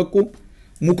ग्रासनली पक्कू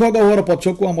मुख गह्वर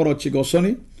पछकू आमर अच्छी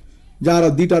ग्रसनी जार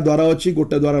 2टा द्वार अच्छी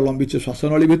गोटे द्वारा लंबीचे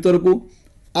श्वासनली भीतर को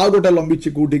आ गोटे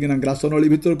लंबीचे कौटी कि ग्रासनली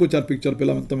भीतर को 4 पिक्चर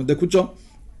पिला तुम देखुच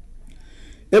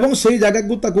एवं से जगह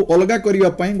को ताकू अलगा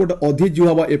करने गोटे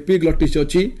अधिजीव बा एपिग्लटिस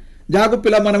अच्छी जहाँ को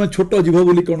पिला माने छोट जीव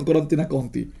बोली कौन करती ना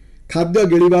कहती। खाद्य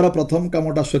गिळिबार प्रथम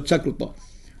कामटा स्वेच्छाकृत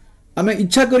आमे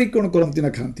इच्छा करी कौन करती ना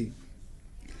खाती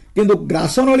किंतु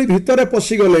ग्रासनली भितर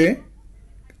पशिगले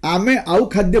आमे आउ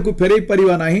खाद्य को फेरई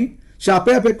परिवा नहीं से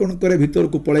आपे आपे कौन करे भीतर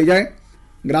को पड़े जाए।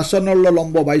 ग्रासनल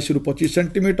लंब 22 रु 25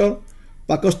 सेंटीमीटर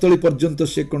पाकस्थली पर्यंत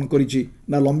से कौन करिछि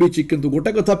ना लंबीची किंतु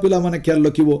गोटे कथा पिला माने ख्याल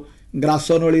रखिबो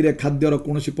ग्रासनली रे खाद्यर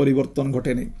कोनोसी परिवर्तन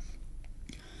घटे नहीं।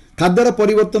 खाद्यर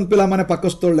परिवर्तन पिला माने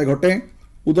पाकस्थल रे घटे।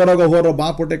 उदर गह्वर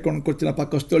बाँ पटे कौन करछिना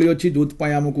पाकस्थली अछि जोथ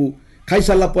पय हमकु खाई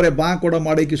साला परे बाँ कोड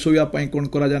माडे कि सोया पय कौन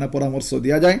करा जाना परामर्श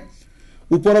दिया जाए।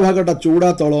 ऊपर भागटा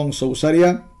चौड़ा तल अंश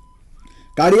ओसारिया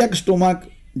कार्डियाक स्टोमाक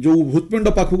जो हृत्पिंड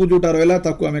पाखक जोटा रहला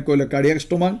ताकू आमे कहले कार्डियाक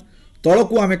स्टोमाक तल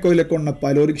को आमे कहले कोन ना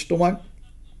पाइलोरिक स्टोमाक।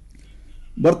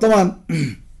 वर्तमान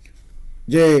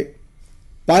जे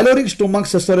पाइलोरिक स्टोमाक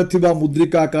शेषरे थिबा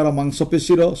मुद्रिका आकार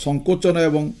मांसपेशीर संकोचन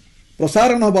एवं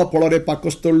प्रसारण हवा फल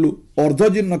पाकस्थलू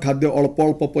अर्धजीर्ण खाद्य अल्प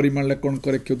अल्प परिमाण कौन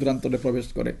करे क्षुद्रांत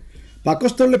प्रवेश करे।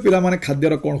 पाकस्थल पिला माने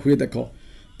खाद्यर कौन हुए देख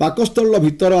पाकस्थल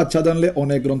भीतर आच्छादन ले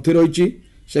अनेक ग्रंथि रही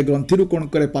से ग्रंथि कौन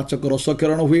करे पाचक रस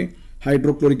क्षरण हुए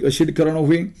हाइड्रोक्लोरिक एसिड क्षरण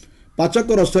हुए।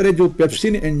 पाचक रसरे जो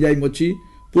पेप्सिन एंजाइम अच्छी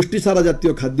पुष्टिसार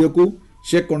जातीय खाद्य को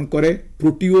से कौन करे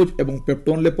प्रोटीओज एवं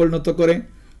पेप्टोन ले परिणत करे।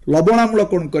 लवणाम्ल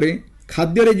कौन करे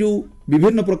खाद्य रे जो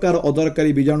विभिन्न प्रकार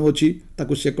अदरकारी बीजाणु अच्छी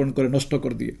ताकू से कौन करे नष्ट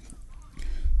कर दिए।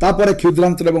 तापर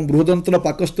क्षुद्रांत्र एवं बृहदंत्र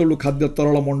पाकस्थलू खाद्य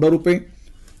तरल मंड रूपे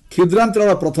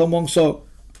क्षुद्रांचल प्रथम अंश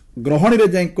ग्रहणी रे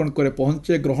जाई कौन करे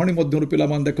पहुंचे ग्रहणी मध्य पिला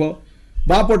मान देख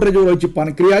बापटे जो रही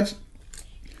पानक्रियाज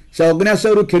से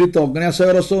अग्न्याशय खेरित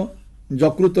अग्न्याशय रस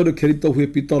यकृत खेरित हुए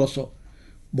पीत रस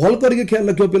भल करके ख्याल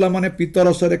रख पिला माने पीत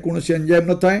रस रे कौन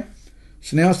एंजाइम न थाए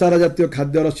स्नेहसार जातीय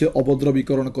खाद्यर से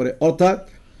अवद्रवीकरण करे अर्थात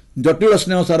जटिल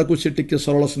स्नेहसार को से टिके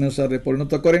सरल स्नेहसार रे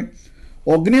परिणत करे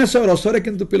अग्न्याशय रस रे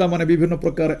किंतु पिला माने विभिन्न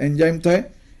प्रकार एंजाइम थाए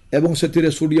एवं से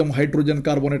सोडियम हाइड्रोजन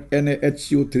कार्बोनेट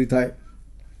NaHCO3 थाए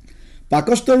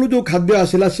पाकस्थल जो खाद्य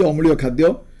आसिला से अम्लीय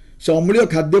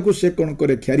खाद्य को से कौन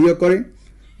करे क्षारीय करे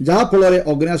जहाँ फल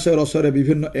अग्न्याशय रस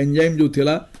विभिन्न एंजाइम जो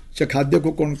थिला से खाद्य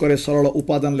को कौन करे सरल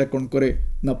उपादान ले कौन करे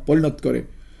ना परिणत करे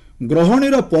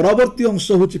ग्रहणीर परवर्ती अंश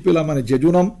हूँ पिला माने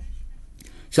जेजुनम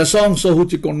शेष अंश हूँ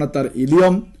कौन ना तार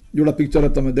इलियम जोड़ा पिक्चर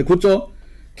तुम देखुच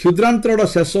क्षुद्रांतर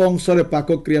शेष अंश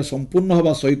पाकक्रिया संपूर्ण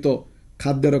हवा सहित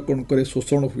खाद्यर कौन करे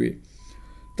शोषण हुए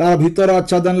तार भीतर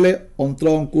आच्छादन ले अंतर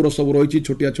अंकुर सब रही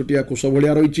छोटिया छोटिया कोष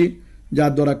भाया रही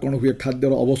जहाद्वारा कौन हुए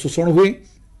खाद्यर अवशोषण हुए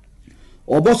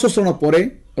अवशोषण पर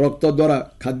रक्त द्वारा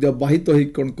खाद्य बाहित हो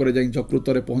कौन करे जाए यकृत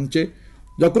पहुंचे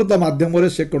यकृत माध्यम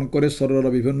से कौन करे शरीर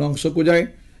विभिन्न अंश को जाए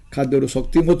खाद्य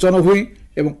शक्ति मोचन हुए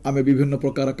एवं आम विभिन्न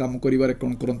प्रकार काम करिवारे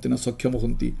कौन करती ना सक्षम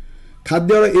होती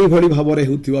खाद्यर यही भाव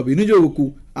में विनियोग को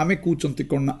आम कहते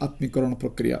कौन ना आत्मीकरण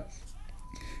प्रक्रिया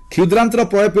क्षुद्रांतर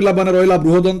प्रय पिला माने रहिला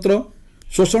बृहदंत्र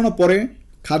शोषण पर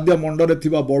खाद्य मंडरे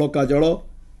थिबा बड़का जल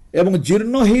एवं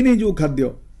जीर्ण होनी जो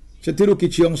खाद्य से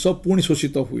किछि अंश पुणी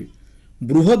शोषित हुए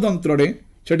बृहदंत्र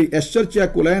सेठी एस्चर्चिया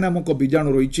कोलाई नामक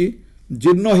बीजाणु रही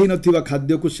जीर्ण हो नथिबा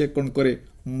खाद्य को से कौन करे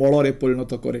मल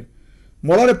परिणत करे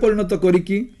मल परिणत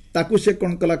करिकी ताकू से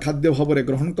कौन कला खाद्य भाव में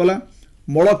ग्रहण कला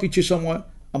मल किछि समय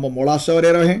आम मलाशय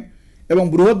रहे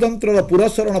एवं बृहदंत्र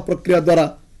पुरसरण प्रक्रिया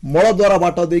द्वारा मल द्वारा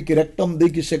बाट देकी रेक्टम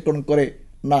देकी से कौन करे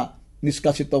ना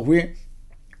निष्कासित हुए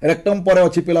रेक्टम पर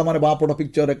अच्छी पिला माने बापट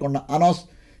पिक्चर रे कौन ना आनस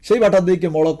से बाट देकी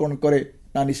मल कौन करे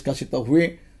ना निष्कासित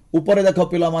हुए ऊपर देख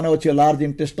पिला माने अच्छे लार्ज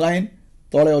इंटेस्टाइन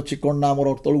तले अच्छी कौन ना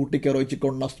आमर तलू टिके रही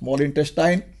कौन ना स्मॉल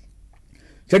इंटेस्टाइन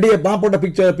से बापट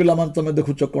पिक्चर पिला माने तुम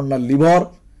देखुच कौन ना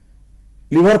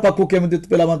लिभर पाखु केमी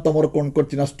पिला माने तुम कौन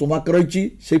कर स्टोमाक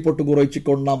रही से पट को रही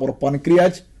कौन ना आमर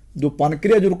पानक्रियाज जो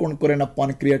पानक्रियाज कौन करे ना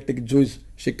पानक्रियाटिक जूस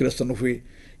सिक्रेशन हुए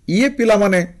ये पिला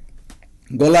माने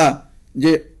गला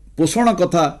जे पोषण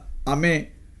कथा आमे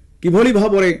किभली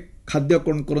भाव में खाद्य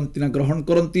कौन करती ना ग्रहण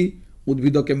करती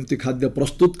उद्भिद केमती खाद्य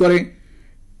प्रस्तुत करे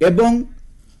एवं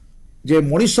जे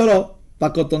मनुष्यर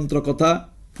पाकतंत्र कथा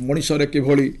मनुष्य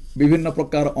किभली विभिन्न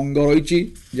प्रकार अंग रही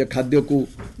जे खाद्य को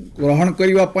ग्रहण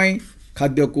करने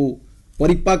खाद्य को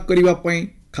परिपाक करने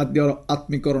खाद्यर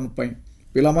आत्मीकरण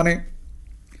पिला माने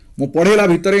मु पढ़ेला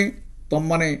भितर तम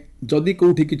माने जदि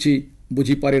कौटी किछि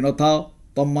बुझी पारि न था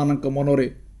तम मानक मनरे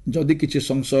जदि किछि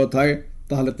संशय थाए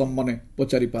ताहले तम माने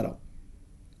पचारि पार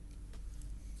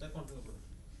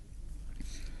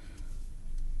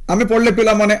आमे पढ़ले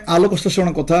पिला माने आलोक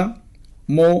शोषण कथा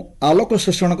मो आलोक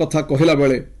शोषण कथा कहला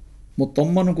बेले मो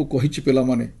तम मानकु कहिछि पिला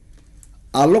माने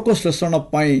आलोक शोषण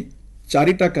पाई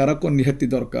चारिटा कारक निहाती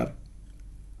दरकार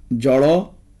जल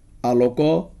आलोक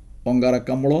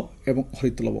अंगारकाम्ल एवं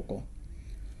हरित लवक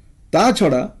ता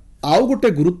छड़ा आउ गोटे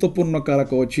गुरुत्वपूर्ण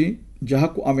कारक अच्छी जहाँ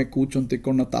को आमे कहते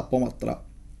कौन तापमात्रा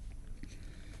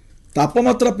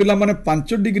तापमात्रा पिला माने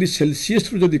 5 डिग्री सेल्सियस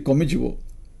रु जदि कमिज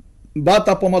बा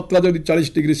तापमात्रा जदि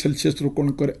 40 डिग्री सेल्सियस रु कौन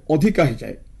करे अधिका ही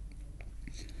जाए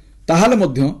ताहले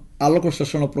मध्य आलोक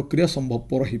शोषण प्रक्रिया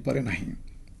संभवपर हो पारे नहीं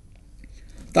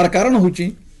तार कारण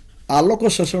होची आलोक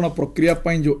शोषण प्रक्रिया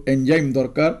पाई जो एंजाइम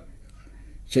दरकार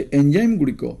से एंजाइम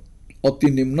गुड़िक अति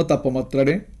निम्न तापमात्रा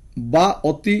बा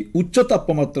अति उच्च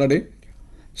तापमात्रा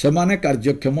से माने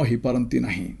कार्यक्षम हो पारती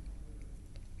नहीं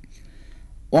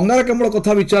अंगारकाम्ल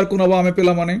कथा विचार को नवा आमे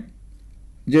पिला माने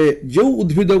जे जो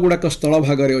उद्भिद गुड़ाक स्थल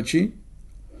भाग अच्छी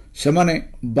से माने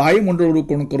वायुमंडल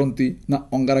कौन करती ना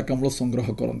अंगारकाम्ल संग्रह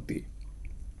करती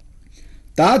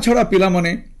ता छड़ा पिला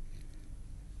माने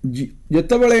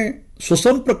जेतेबेले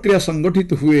शोषण प्रक्रिया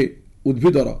संगठित हुए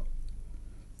उद्भिदर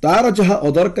तार जहाँ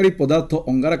अदरकारी पदार्थ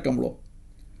अंगारकाम्ल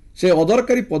से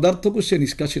अदरकारी पदार्थ को से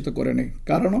निष्कासित करे नहीं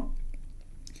कारण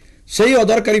से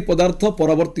अदरकारी पदार्थ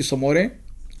परवर्ती समय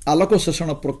आलोक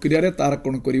शोषण प्रक्रिया तार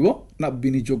कौन करिवो ना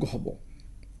विनियोग हबो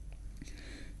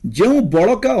जो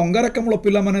बड़का अंगारकाम्ल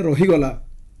पिला माने रहीगला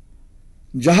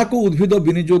जहाँ को उद्भिद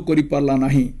विनियोग करि पारला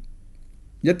नहीं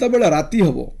जेतेबेले राति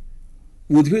हबो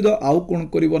उद्भिद आउ कौन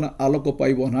करिवो ना आलोक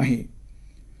पाइबो नहीं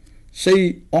सेई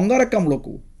अंगारकाम्ल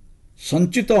को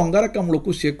संचित अंगारकाम्ल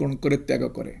को सी कौन करे त्याग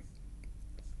करे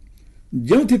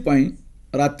जो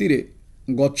राति रे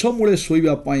गछ मूले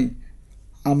शोइबा पाई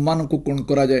आम मान को कौन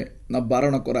करा जाए ना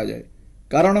बारण करा जाए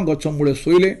कारण गछ मूले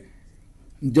शोइले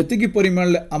ଯେତିକି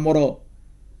ପରିମାଣରେ ଆମର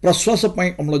ପ୍ରଶ୍ୱାସ ପାଇଁ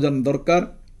ଅମ୍ଳଜାନ ଦରକାର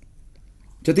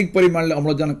ସେତିକି ପରିମାଣରେ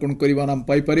ଅମ୍ଳଜାନ କ'ଣ କରିବା ନା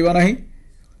ପାଇପାରିବା ନାହିଁ।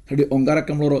 ସେଠି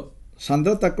ଅଙ୍ଗାରକାମ୍ଳର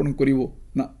ସାନ୍ଦ୍ରତା କ'ଣ କରିବ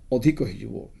ନା ଅଧିକ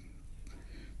ହୋଇଯିବ।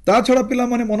 ତା ଛଡ଼ା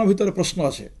ପିଲାମାନେ ମନ ଭିତରେ ପ୍ରଶ୍ନ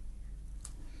ଆସେ,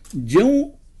 ଯେଉଁ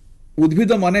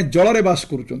ଉଦ୍ଭିଦ ମାନେ ଜଳରେ ବାସ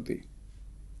କରୁଛନ୍ତି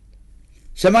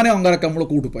ସେମାନେ ଅଙ୍ଗାରକାମ୍ଳ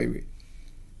କେଉଁଠୁ ପାଇବେ?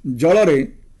 ଜଳରେ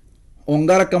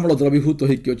ଅଙ୍ଗାରକାମ୍ଳ ଦ୍ରବୀଭୂତ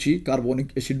ହୋଇକି ଅଛି କାର୍ବୋନିକ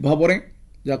ଏସିଡ ଭାବରେ,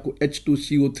 ଯାହାକୁ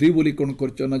H2CO3 ବୋଲି କ'ଣ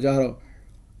କରିଛ ନା ଯାହାର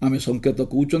ଆମେ ସଂକେତ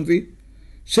କହୁଛନ୍ତି।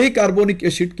 ସେହି କାର୍ବୋନିକ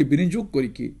ଏସିଡ କି ବିନିଯୋଗ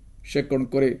କରିକି ସେ କ'ଣ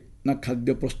କରେ ନା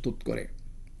ଖାଦ୍ୟ ପ୍ରସ୍ତୁତ କରେ।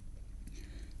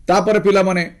 ତାପରେ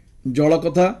ପିଲାମାନେ ଜଳ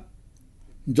କଥା,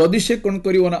 ଯଦି ସେ କ'ଣ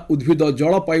କରିବ ନା ଉଦ୍ଭିଦ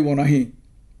ଜଳ ପାଇବ ନାହିଁ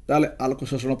ତାହେଲେ ଆଲୋକ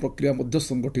ଶୋଷଣ ପ୍ରକ୍ରିୟା ମଧ୍ୟ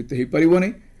ସଂଗଠିତ ହୋଇପାରିବନି।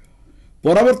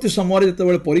 ପରବର୍ତ୍ତୀ ସମୟରେ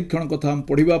ଯେତେବେଳେ ପରୀକ୍ଷଣ କଥା ଆମେ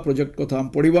ପଢ଼ିବା, ପ୍ରୋଜେକ୍ଟ କଥା ଆମେ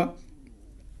ପଢ଼ିବା,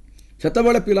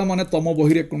 ସେତେବେଳେ ପିଲାମାନେ ତମ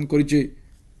ବହିରେ କ'ଣ କରିଛି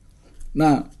ନା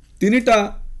 3ଟା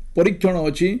ପରୀକ୍ଷଣ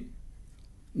ଅଛି।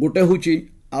 ଗୋଟେ ହେଉଛି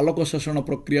ଆଲୋକ ଶୋଷଣ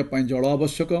ପ୍ରକ୍ରିୟା ପାଇଁ ଜଳ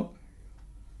ଆବଶ୍ୟକ,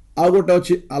 ଆଉ ଗୋଟେ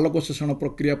ଅଛି ଆଲୋକ ଶୋଷଣ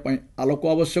ପ୍ରକ୍ରିୟା ପାଇଁ ଆଲୋକ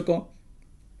ଆବଶ୍ୟକ,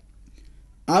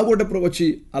 ଆଉ ଗୋଟେ ଅଛି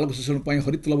ଆଲୋକ ଶୋଷଣ ପାଇଁ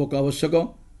ହରିତଲବକ ଆବଶ୍ୟକ,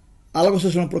 ଆଲୋକ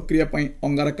ଶୋଷଣ ପ୍ରକ୍ରିୟା ପାଇଁ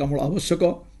ଅଙ୍ଗାରକାମ୍ଳ ଆବଶ୍ୟକ।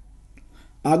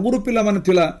 ଆଗରୁ ପିଲାମାନେ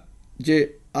ଥିଲା ଯେ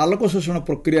ଆଲୋକ ଶୋଷଣ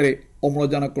ପ୍ରକ୍ରିୟାରେ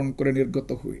ଅମ୍ଳଜାନ କ'ଣ করে ନିର୍ଗତ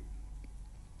ହୁଏ।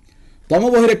 ତମ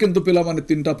ବହିରେ କିନ୍ତୁ ପିଲାମାନେ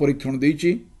 3ଟା ପରୀକ୍ଷଣ ଦେଇଛି,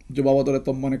 ଯେଉଁ ବାବଦରେ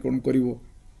ତମମାନେ କ'ଣ କରିବ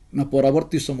ନା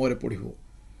ପରବର୍ତ୍ତୀ ସମୟରେ ପଢ଼ିବ।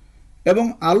 ଏବଂ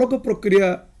ଆଲୋକ ପ୍ରକ୍ରିୟା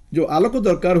ଯେଉଁ ଆଲୋକ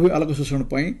ଦରକାର ହୁଏ ଆଲୋକ ଶୋଷଣ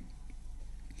ପାଇଁ,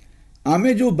 ଆମେ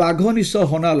ଯେଉଁ ବାଘ ନିଶ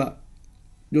ହନାଲା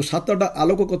ଯେଉଁ 7ଟା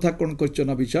ଆଲୋକ କଥା କ'ଣ କରିଛ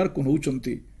ନା ବିଚାରକୁ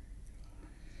ନେଉଛନ୍ତି,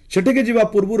 ସେଠିକି ଯିବା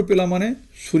ପୂର୍ବରୁ ପିଲାମାନେ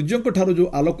ସୂର୍ଯ୍ୟଙ୍କ ଠାରୁ ଯେଉଁ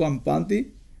ଆଲୋକ ଆମେ ପାଆନ୍ତି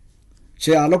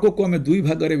ସେ ଆଲୋକକୁ ଆମେ 2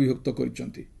 ଭାଗରେ ବିଭକ୍ତ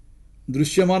କରିଛନ୍ତି,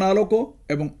 ଦୃଶ୍ୟମାନ ଆଲୋକ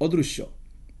ଏବଂ ଅଦୃଶ୍ୟ।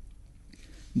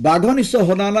 ବାଘ ନିଶ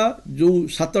ହନାଲା ଯେଉଁ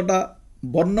 7ଟା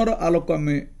ବର୍ଣ୍ଣର ଆଲୋକ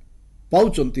ଆମେ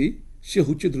ପାଉଛନ୍ତି ସେ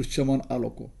ହେଉଛି ଦୃଶ୍ୟମାନ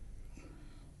ଆଲୋକ।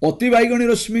 ଅତି ବାଇଗଣୀ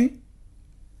ରଶ୍ମି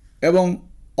ଏବଂ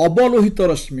ଅବଲୋହିତ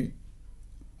ରଶ୍ମି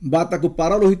ବା ତାକୁ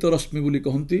ପାରଲୋହିତ ରଶ୍ମି ବୋଲି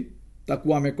କହନ୍ତି, ତାକୁ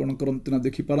ଆମେ କ'ଣ କରନ୍ତି ନା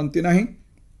ଦେଖିପାରନ୍ତି ନାହିଁ।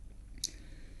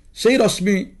 ସେହି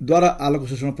ରଶ୍ମି ଦ୍ୱାରା ଆଲୋକ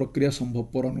ଶୋଷଣ ପ୍ରକ୍ରିୟା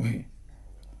ସମ୍ଭବପର ନୁହେଁ।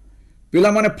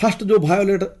 ପିଲାମାନେ ଫାଷ୍ଟ ଯେଉଁ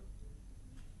ଭାୟୋଲେଟ୍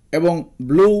ଏବଂ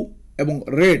ବ୍ଲୁ ଏବଂ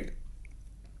ରେଡ୍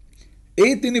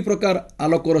এই 3 ପ୍ରକାର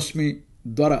ଆଲୋକ ରଶ୍ମି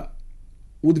ଦ୍ୱାରା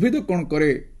ଉଦ୍ଭିଦ କ'ଣ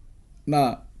କରେ ନା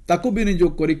ତାକୁ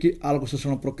ବିନିଯୋଗ କରିକି ଆଲୋକ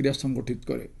ଶୋଷଣ ପ୍ରକ୍ରିୟା ସଂଗଠିତ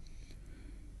କରେ।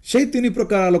 ସେହି 3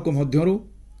 ପ୍ରକାର ଆଲୋକ ମଧ୍ୟରୁ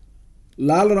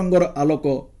ଲାଲ ରଙ୍ଗର ଆଲୋକ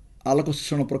ଆଲୋକ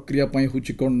ଶୋଷଣ ପ୍ରକ୍ରିୟା ପାଇଁ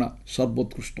ହେଉଛି କ'ଣ ନା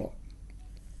ସର୍ବୋତ୍କୃଷ୍ଟ।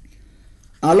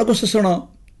 ଆଲୋକ ଶୋଷଣ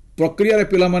ପ୍ରକ୍ରିୟାରେ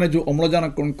ପିଲାମାନେ ଯେଉଁ ଅମ୍ଳଜାନ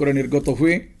କ'ଣ କରେ ନିର୍ଗତ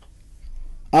ହୁଏ,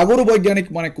 ଆଗରୁ ବୈଜ୍ଞାନିକ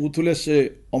ମାନେ କହୁଥିଲେ ସେ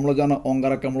ଅମ୍ଳଜାନ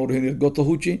ଅଙ୍ଗାରକାମ୍ଳରୁ ହିଁ ନିର୍ଗତ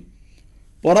ହେଉଛି।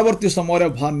 ପରବର୍ତ୍ତୀ ସମୟରେ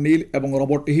ଭାନ୍ ନିଲ୍ ଏବଂ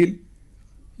ରବର୍ଟ ହିଲ୍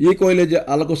ଇଏ କହିଲେ ଯେ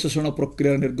ଆଲୋକ ଶୋଷଣ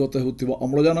ପ୍ରକ୍ରିୟାରେ ନିର୍ଗତ ହେଉଥିବା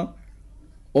ଅମ୍ଳଜାନ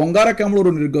ଅଙ୍ଗାରକାମ୍ଳରୁ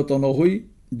ନିର୍ଗତ ନ ହୋଇ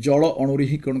ଜଳ ଅଣୁରେ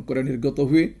ହିଁ କ'ଣ କରେ ନିର୍ଗତ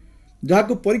ହୁଏ,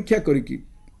 ଯାହାକୁ ପରୀକ୍ଷା କରିକି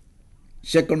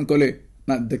ସେ କ'ଣ କଲେ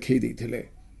ନା ଦେଖାଇ ଦେଇଥିଲେ।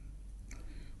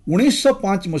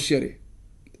 1905 ମସିହାରେ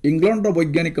ଇଂଲଣ୍ଡର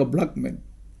ବୈଜ୍ଞାନିକ ବ୍ଲାକମ୍ୟାନ୍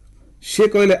ସେ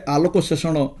କହିଲେ ଆଲୋକ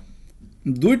ଶୋଷଣ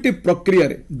 2ଟି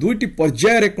ପ୍ରକ୍ରିୟାରେ 2ଟି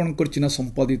ପର୍ଯ୍ୟାୟରେ କ'ଣ କରିଛି ନା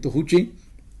ସମ୍ପାଦିତ ହେଉଛି।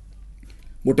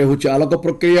 ଗୋଟେ ହେଉଛି ଆଲୋକ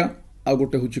ପ୍ରକ୍ରିୟା, ଆଉ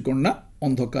ଗୋଟେ ହେଉଛି କ'ଣ ନା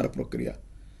ଅନ୍ଧକାର ପ୍ରକ୍ରିୟା।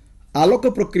 ଆଲୋକ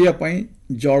ପ୍ରକ୍ରିୟା ପାଇଁ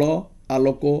ଜଳ,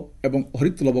 ଆଲୋକ ଏବଂ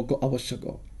ହରିତଲବକ ଆବଶ୍ୟକ।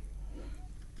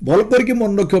 ଭଲ କରିକି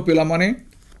ମନେ ରଖିବ ପିଲାମାନେ,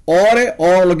 ଅରେ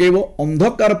ଅ ଲଗେଇବ।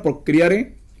 ଅନ୍ଧକାର ପ୍ରକ୍ରିୟାରେ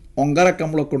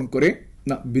ଅଙ୍ଗାରକାମ୍ଳ କ'ଣ କରେ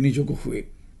ନା ବିନିଯୋଗ ହୁଏ।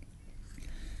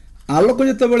 ଆଲୋକ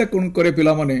ଯେତେବେଳେ କ'ଣ କରେ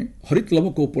ପିଲାମାନେ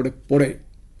ହରିତଲବକ ଉପରେ ପଡ଼େ,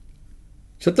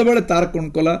 ସେତେବେଳେ ତାର କ'ଣ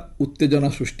କଲା ଉତ୍ତେଜନା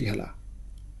ସୃଷ୍ଟି ହେଲା।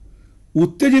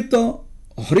 ଉତ୍ତେଜିତ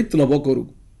ହରିତଲବକରୁ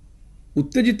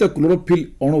ଉତ୍ତେଜିତ କ୍ଲୋରୋଫିଲ୍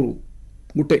ଅଣୁରୁ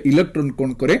ଗୋଟେ ଇଲେକ୍ଟ୍ରନ୍ କ'ଣ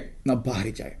କରେ ନା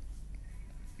ବାହାରିଯାଏ।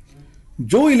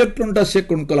 ଯେଉଁ ଇଲେକ୍ଟ୍ରନ୍ଟା ସେ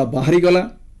କ'ଣ କଲା ବାହାରିଗଲା,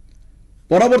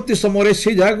 ପରବର୍ତ୍ତୀ ସମୟରେ ସେ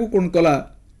ଜାଗାକୁ କ'ଣ କଲା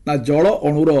ନା ଜଳ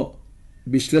ଅଣୁର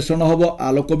ବିଶ୍ଳେଷଣ ହେବ,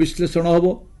 ଆଲୋକ ବିଶ୍ଳେଷଣ ହେବ।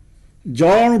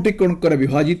 ଜଳ ଅଣୁଟି କ'ଣ କରେ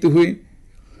ବିଭାଜିତ ହୁଏ,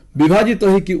 ବିଭାଜିତ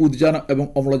ହୋଇକି ଉଦ୍ଜାନ ଏବଂ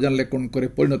ଅମ୍ଳଜାନରେ କ'ଣ କରେ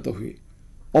ପରିଣତ ହୁଏ।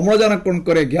 ଅମ୍ଳଜାନ କ'ଣ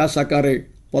କରେ ଗ୍ୟାସ୍ ଆକାରରେ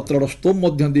ପତ୍ରର ସ୍ତୋମ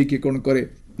ମଧ୍ୟ ଦେଇକି କ'ଣ କରେ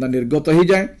ନା ନିର୍ଗତ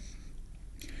ହୋଇଯାଏ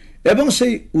ଏବଂ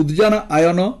ସେହି ଉଦ୍ଜାନ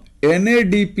ଆୟନ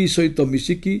NADP ସହିତ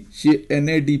ମିଶିକି ସିଏ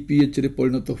NADPH ରେ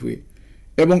ପରିଣତ ହୁଏ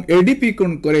ଏବଂ ADP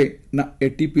କ'ଣ କରେ ନା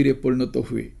ATP ରେ ପରିଣତ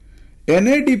ହୁଏ।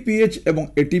 NADPH ଏବଂ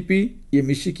ATP ଇଏ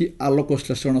ମିଶିକି ଆଲୋକ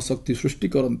ଶ୍ଳେଷଣ ଶକ୍ତି ସୃଷ୍ଟି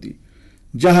କରନ୍ତି,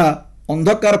 ଯାହା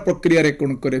ଅନ୍ଧକାର ପ୍ରକ୍ରିୟାରେ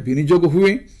କ'ଣ କରେ ବିନିଯୋଗ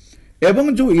ହୁଏ ଏବଂ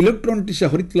ଯେଉଁ ଇଲେକ୍ଟ୍ରନ୍ଟି ସେ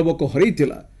ହରିତଲବକ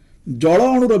ହରାଇଥିଲା ଜଳ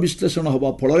ଅଣୁର ବିଶ୍ଳେଷଣ ହେବା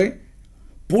ଫଳରେ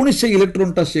ପୁଣି ସେ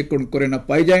ଇଲେକ୍ଟ୍ରନ୍ଟା ସେ କ'ଣ କରେ ନା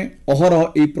ପାଇଯାଏ। ଅହରହ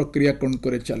ଏହି ପ୍ରକ୍ରିୟା କ'ଣ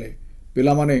କରେ ଚାଲେ।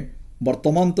 ପିଲାମାନେ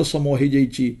ବର୍ତ୍ତମାନ ତ ସମୟ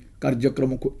ହୋଇଯାଇଛି,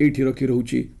 କାର୍ଯ୍ୟକ୍ରମକୁ ଏଇଠି ରଖି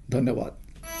ରହୁଛି। ଧନ୍ୟବାଦ।